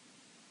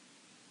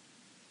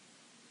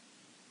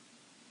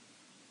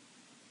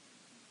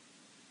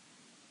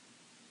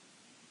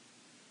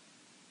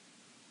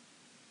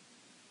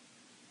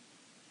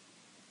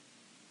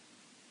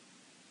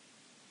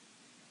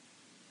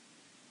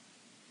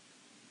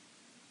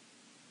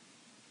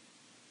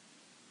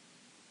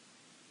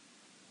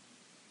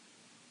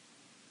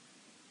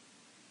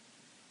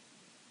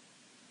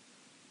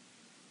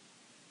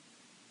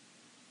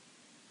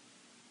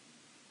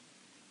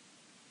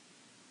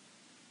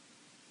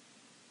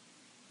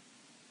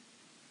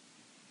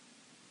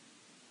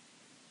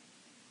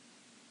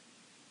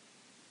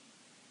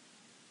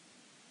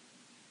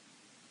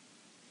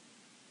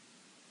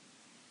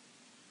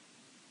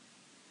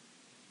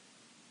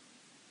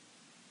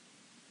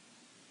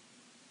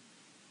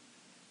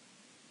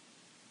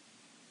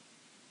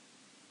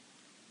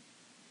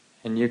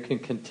 And you can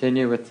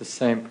continue with the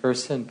same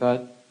person,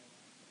 but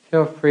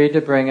feel free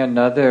to bring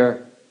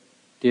another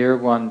dear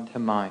one to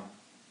mind.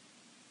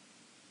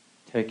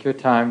 Take your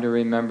time to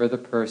remember the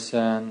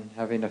person,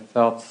 having a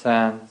felt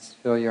sense,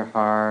 feel your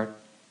heart,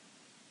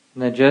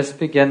 and then just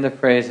begin the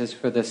phrases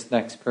for this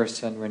next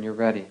person when you're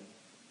ready.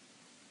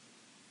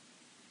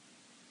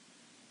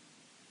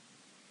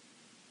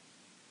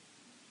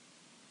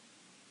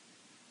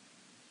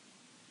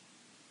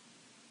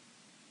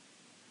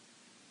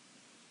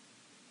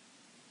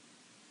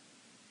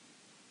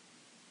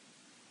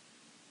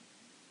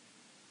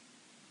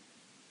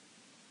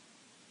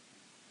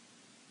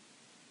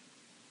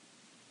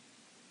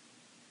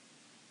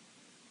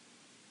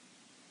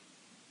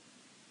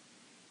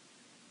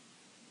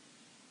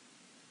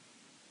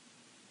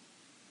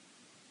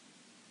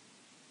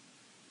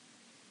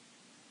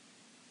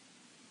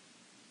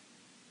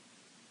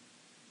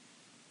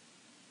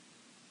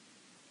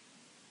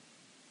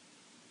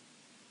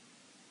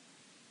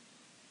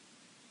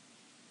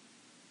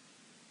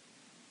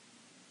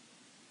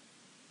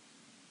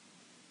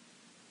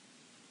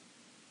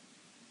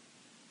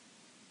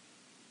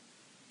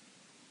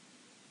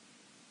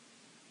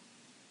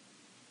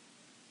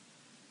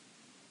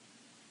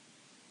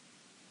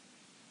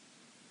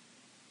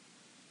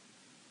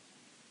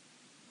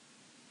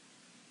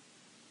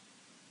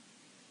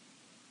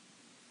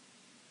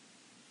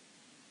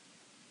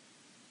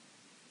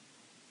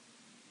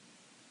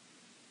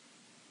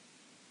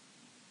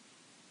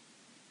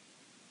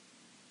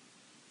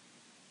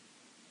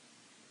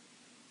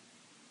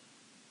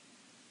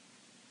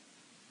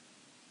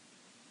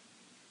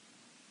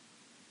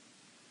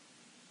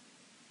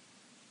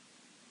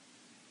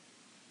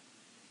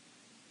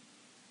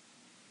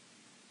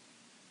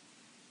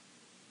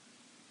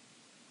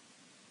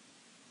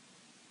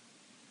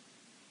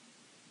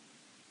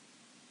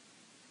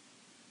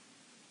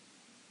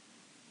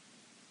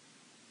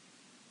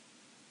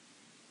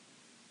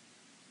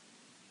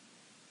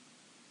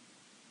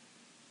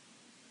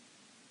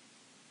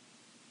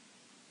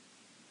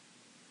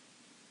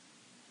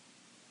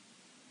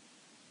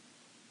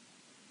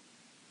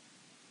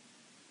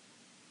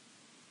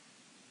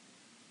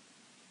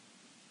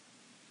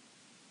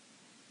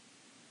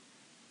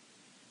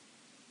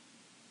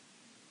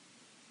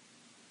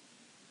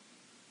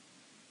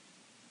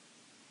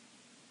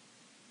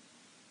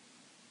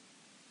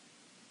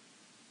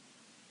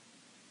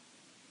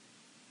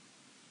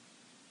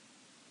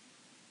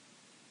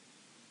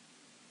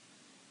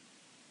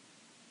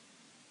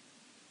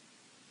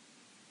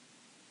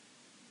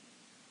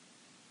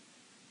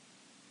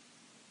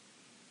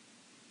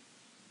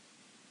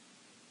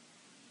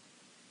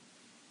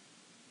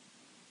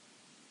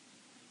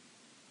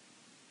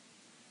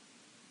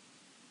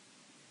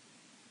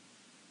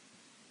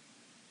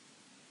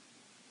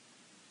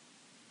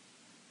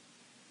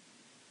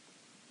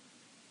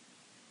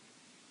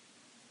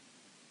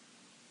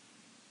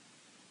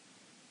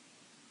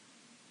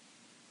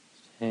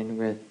 Staying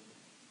with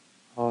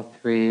all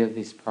three of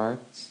these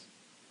parts.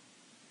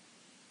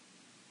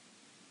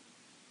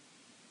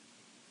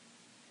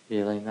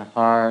 Feeling the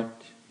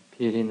heart,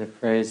 repeating the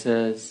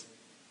phrases,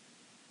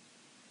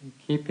 and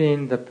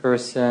keeping the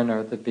person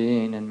or the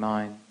being in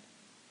mind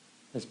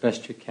as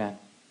best you can.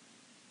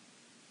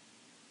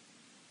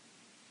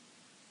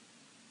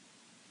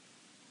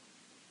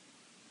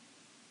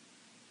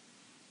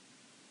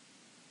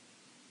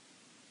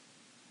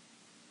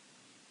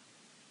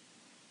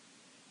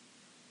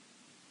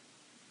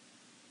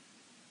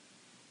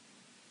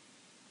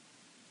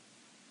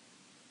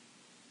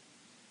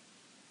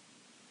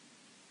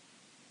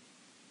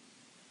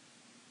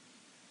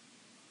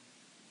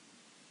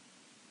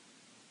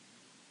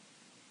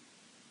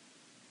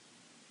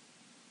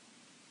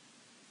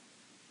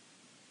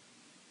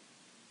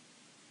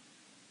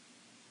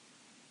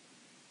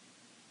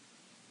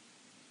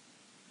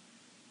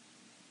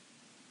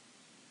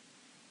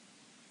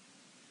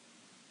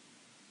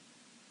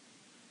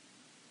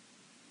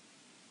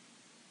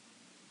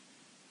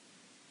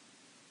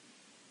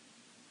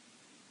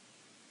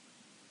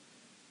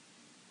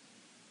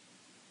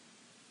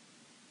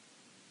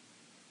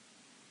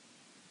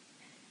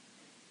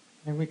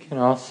 And we can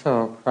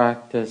also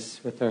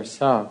practice with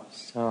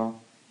ourselves. So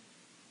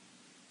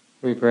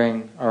we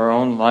bring our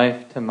own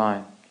life to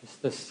mind.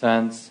 Just the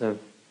sense of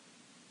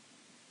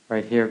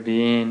right here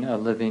being a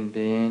living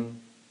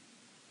being,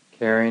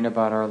 caring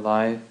about our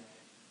life.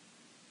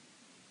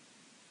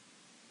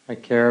 I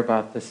care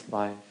about this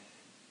life.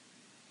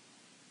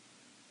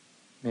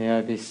 May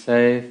I be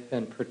safe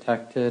and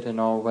protected in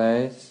all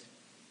ways.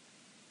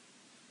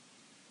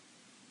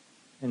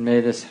 And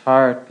may this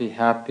heart be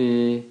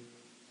happy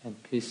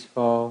and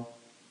peaceful.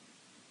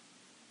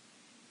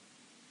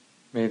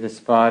 May this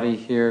body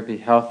here be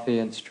healthy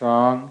and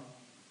strong.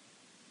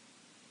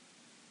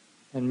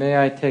 And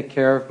may I take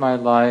care of my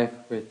life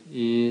with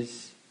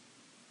ease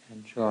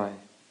and joy.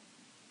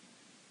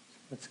 So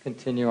let's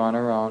continue on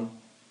our own.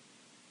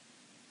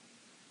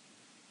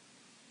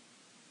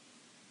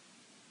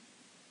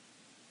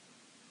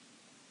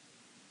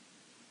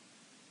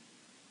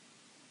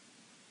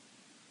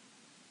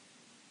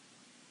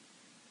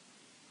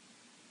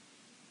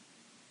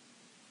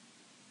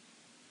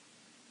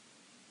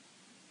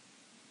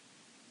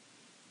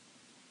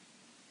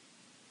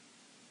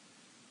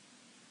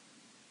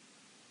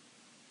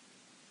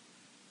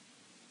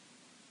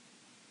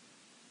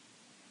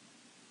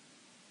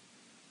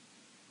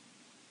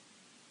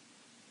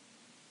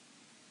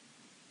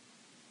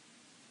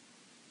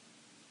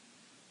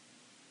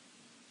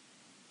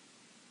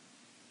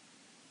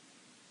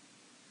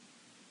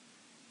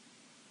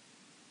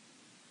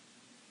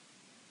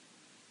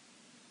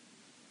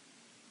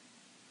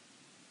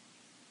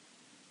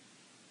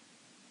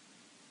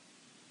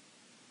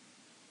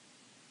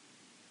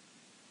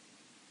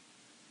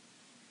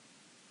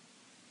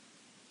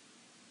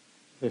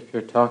 If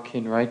you're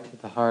talking right to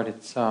the heart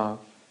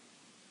itself,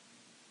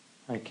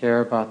 I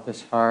care about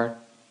this heart.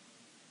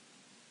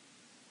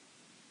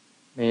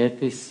 May it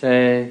be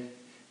safe.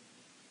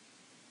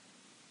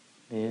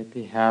 May it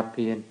be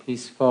happy and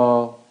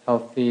peaceful,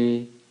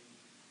 healthy.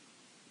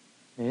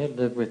 May it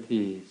live with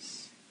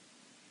ease.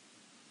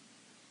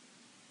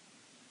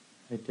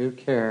 I do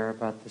care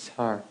about this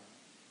heart.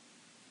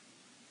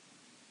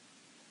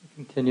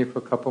 Continue for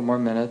a couple more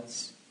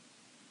minutes.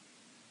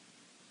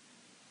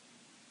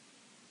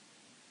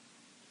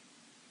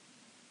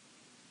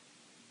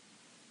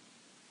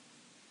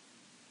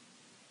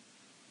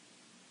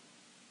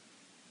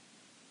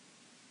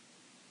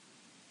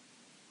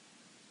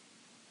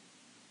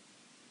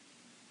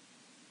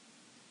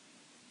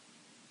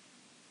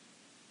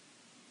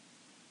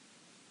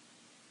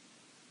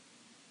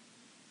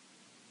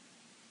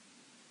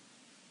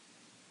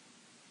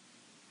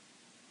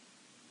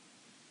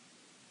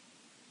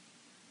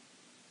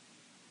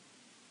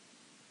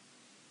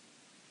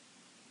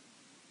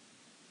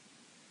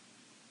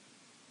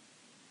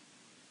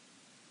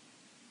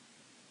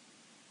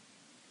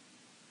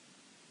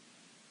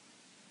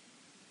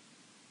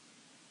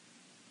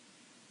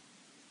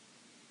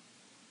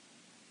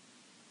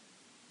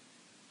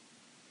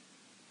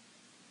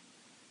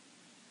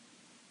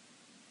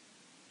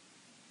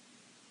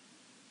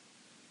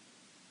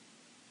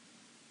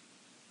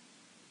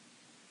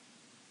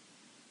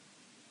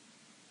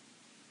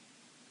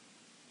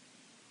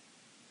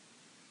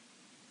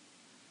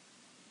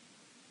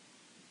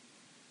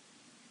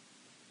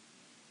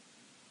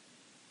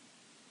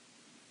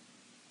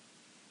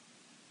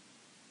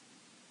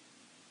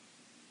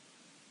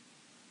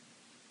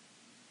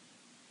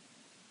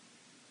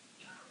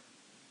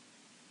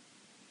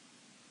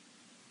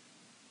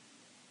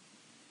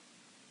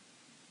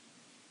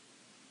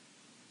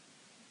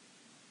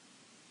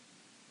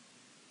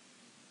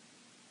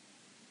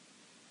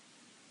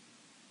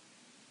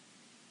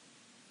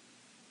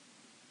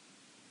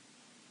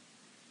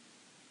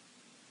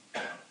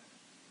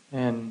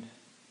 And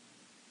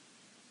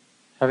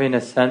having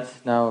a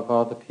sense now of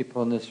all the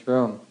people in this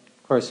room.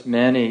 Of course,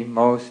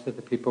 most of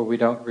the people we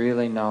don't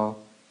really know,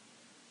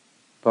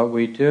 but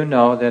we do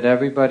know that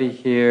everybody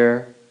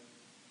here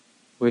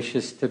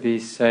wishes to be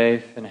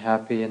safe and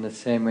happy in the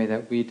same way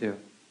that we do.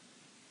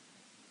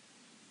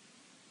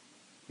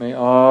 May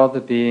all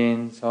the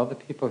beings, all the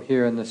people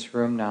here in this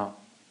room now,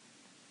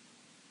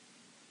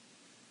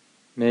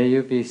 may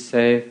you be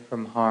safe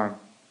from harm.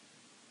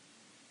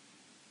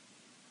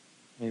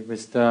 May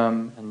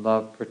wisdom and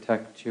love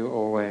protect you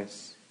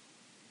always.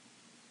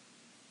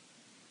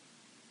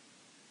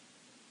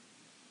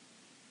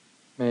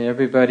 May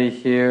everybody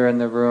here in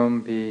the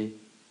room be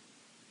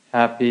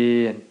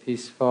happy and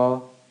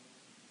peaceful.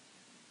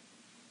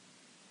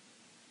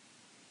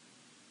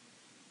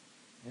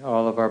 May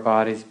all of our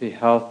bodies be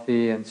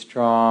healthy and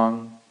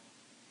strong.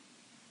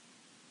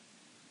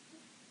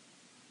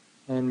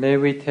 And may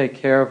we take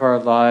care of our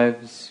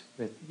lives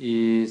with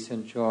ease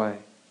and joy.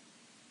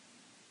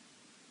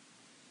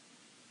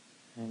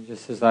 And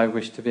just as I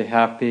wish to be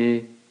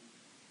happy,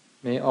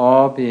 may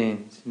all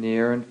beings,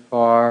 near and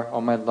far, all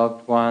my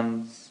loved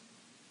ones,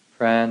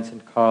 friends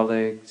and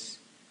colleagues,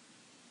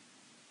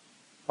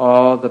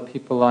 all the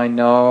people I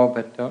know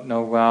but don't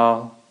know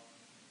well,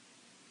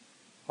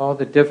 all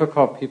the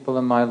difficult people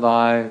in my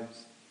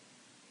lives,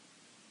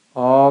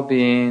 all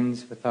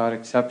beings without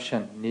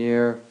exception,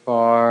 near,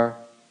 far,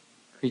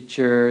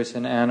 creatures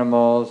and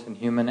animals and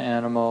human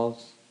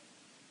animals.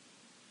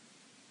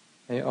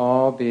 May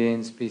all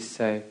beings be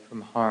safe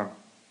from harm,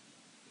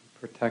 be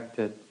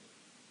protected,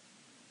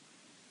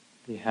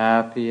 be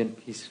happy and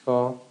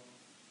peaceful,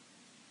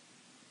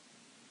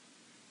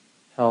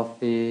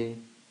 healthy,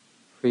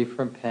 free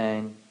from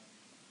pain.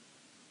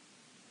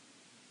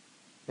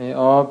 May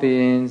all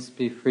beings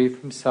be free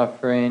from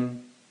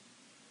suffering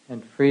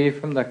and free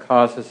from the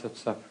causes of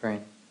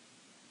suffering.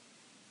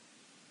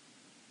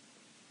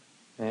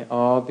 May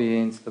all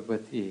beings live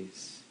with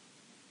ease.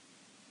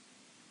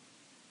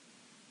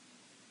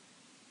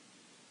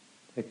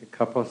 Take a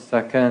couple of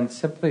seconds,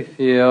 simply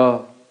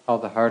feel how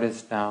the heart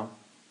is now.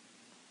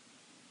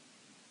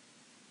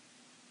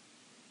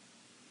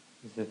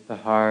 As if the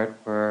heart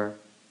were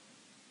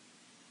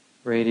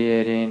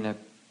radiating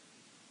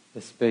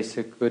this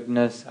basic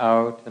goodness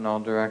out in all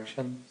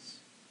directions.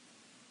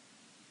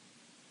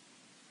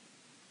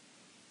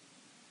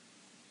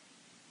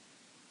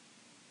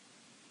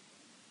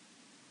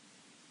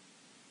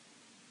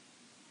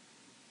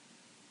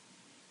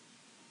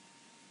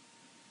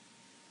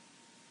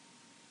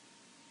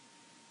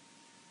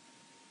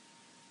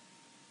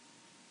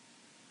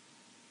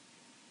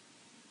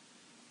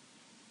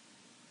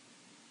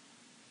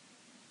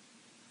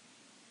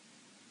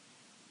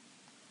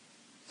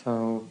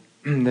 So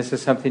this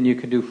is something you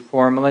can do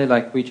formally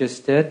like we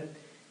just did.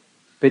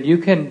 But you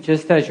can,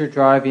 just as you're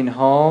driving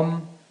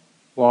home,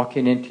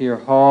 walking into your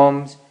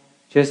homes,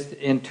 just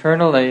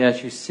internally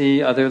as you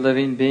see other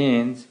living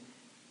beings,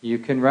 you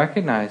can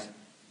recognize,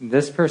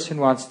 this person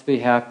wants to be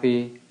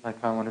happy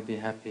like I want to be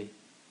happy.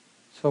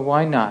 So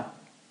why not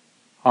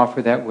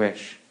offer that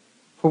wish?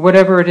 For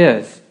whatever it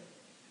is.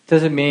 It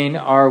doesn't mean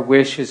our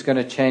wish is going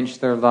to change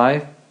their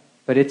life,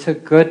 but it's a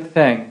good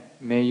thing.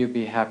 May you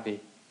be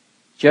happy.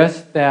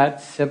 Just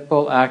that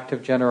simple act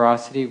of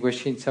generosity,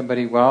 wishing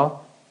somebody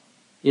well,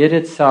 it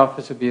itself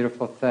is a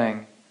beautiful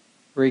thing,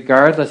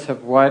 regardless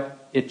of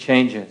what it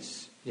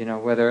changes.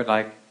 Whether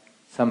it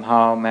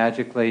somehow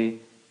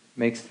magically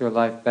makes their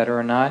life better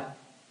or not,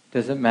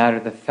 doesn't matter.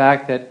 The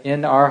fact that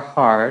in our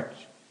heart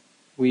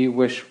we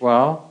wish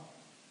well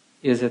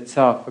is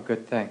itself a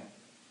good thing.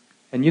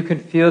 And you can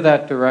feel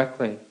that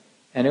directly,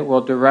 and it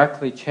will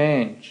directly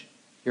change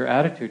your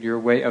attitude, your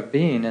way of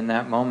being in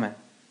that moment.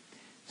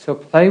 So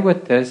play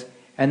with this,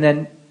 and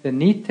then the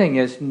neat thing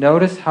is,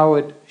 notice how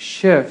it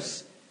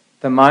shifts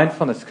the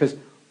mindfulness. Because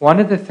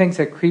one of the things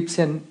that creeps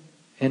in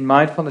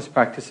mindfulness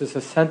practice is a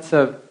sense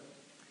of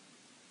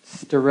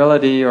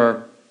sterility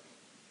or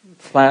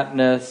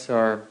flatness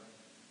or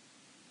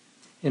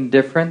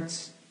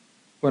indifference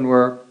when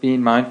we're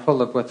being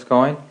mindful of what's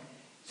going.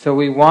 So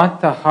we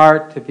want the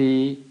heart to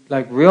be,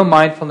 like real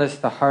mindfulness,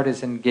 the heart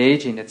is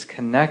engaging, it's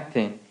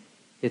connecting,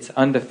 it's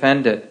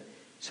undefended.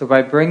 So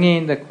by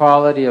bringing the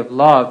quality of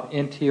love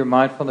into your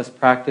mindfulness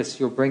practice,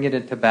 you'll bring it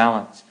into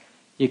balance.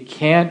 You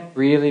can't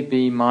really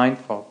be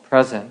mindful,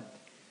 present,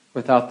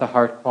 without the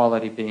heart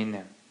quality being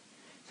there.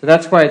 So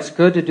that's why it's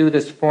good to do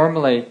this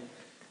formally.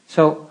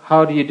 So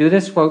how do you do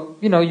this? Well,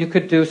 you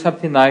could do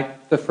something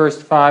like the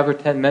first 5 or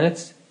 10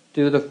 minutes,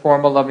 do the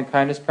formal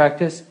loving-kindness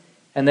practice,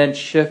 and then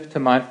shift to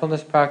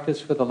mindfulness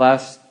practice for the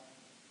last,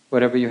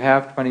 whatever you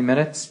have, 20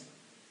 minutes.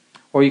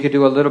 Or you could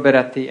do a little bit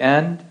at the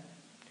end.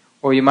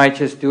 Or you might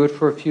just do it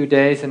for a few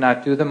days and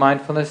not do the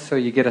mindfulness so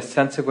you get a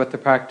sense of what the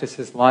practice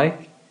is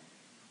like.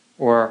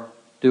 Or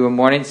do a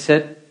morning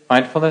sit,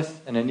 mindfulness,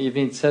 and an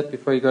evening sit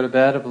before you go to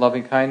bed of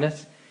loving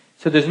kindness.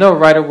 So there's no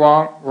right or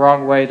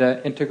wrong way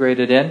to integrate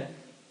it in.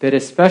 But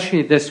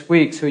especially this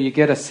week, so you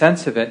get a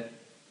sense of it,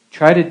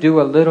 try to do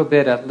a little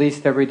bit at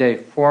least every day,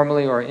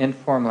 formally or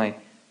informally.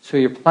 So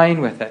you're playing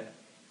with it.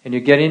 And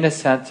you're getting a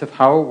sense of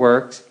how it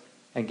works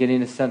and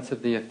getting a sense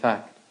of the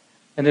effect.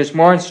 And there's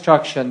more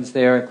instructions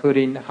there,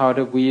 including how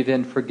to weave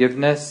in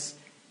forgiveness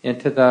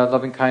into the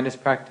loving-kindness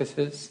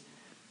practices.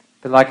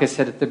 But like I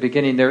said at the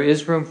beginning, there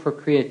is room for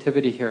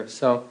creativity here.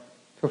 So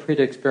feel free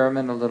to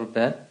experiment a little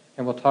bit,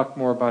 and we'll talk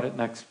more about it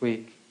next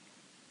week.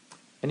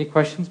 Any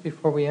questions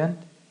before we end?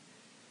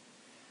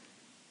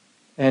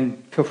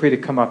 And feel free to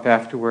come up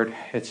afterward.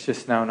 It's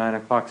just now 9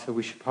 o'clock, so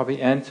we should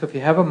probably end. So if you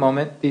have a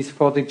moment, these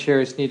folding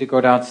chairs need to go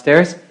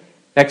downstairs.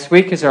 Next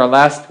week is our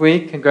last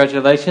week.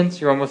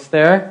 Congratulations, you're almost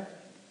there.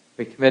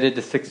 We committed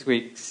to 6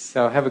 weeks.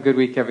 So have a good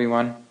week,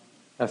 everyone.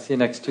 I'll see you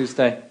next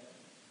Tuesday.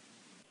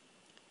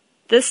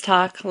 This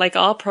talk, like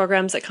all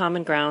programs at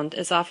Common Ground,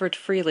 is offered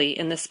freely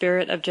in the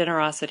spirit of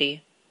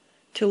generosity.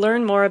 To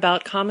learn more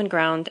about Common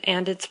Ground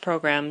and its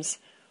programs,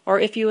 or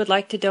if you would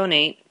like to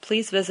donate,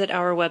 please visit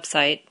our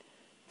website,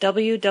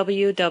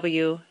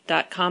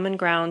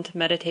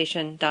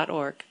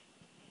 www.commongroundmeditation.org.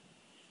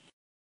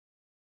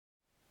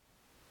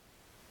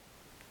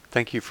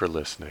 Thank you for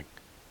listening.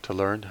 To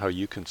learn how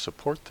you can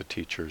support the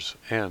teachers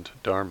and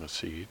Dharma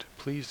Seed,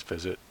 please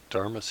visit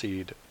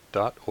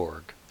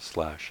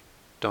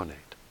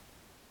dharmaseed.org/donate.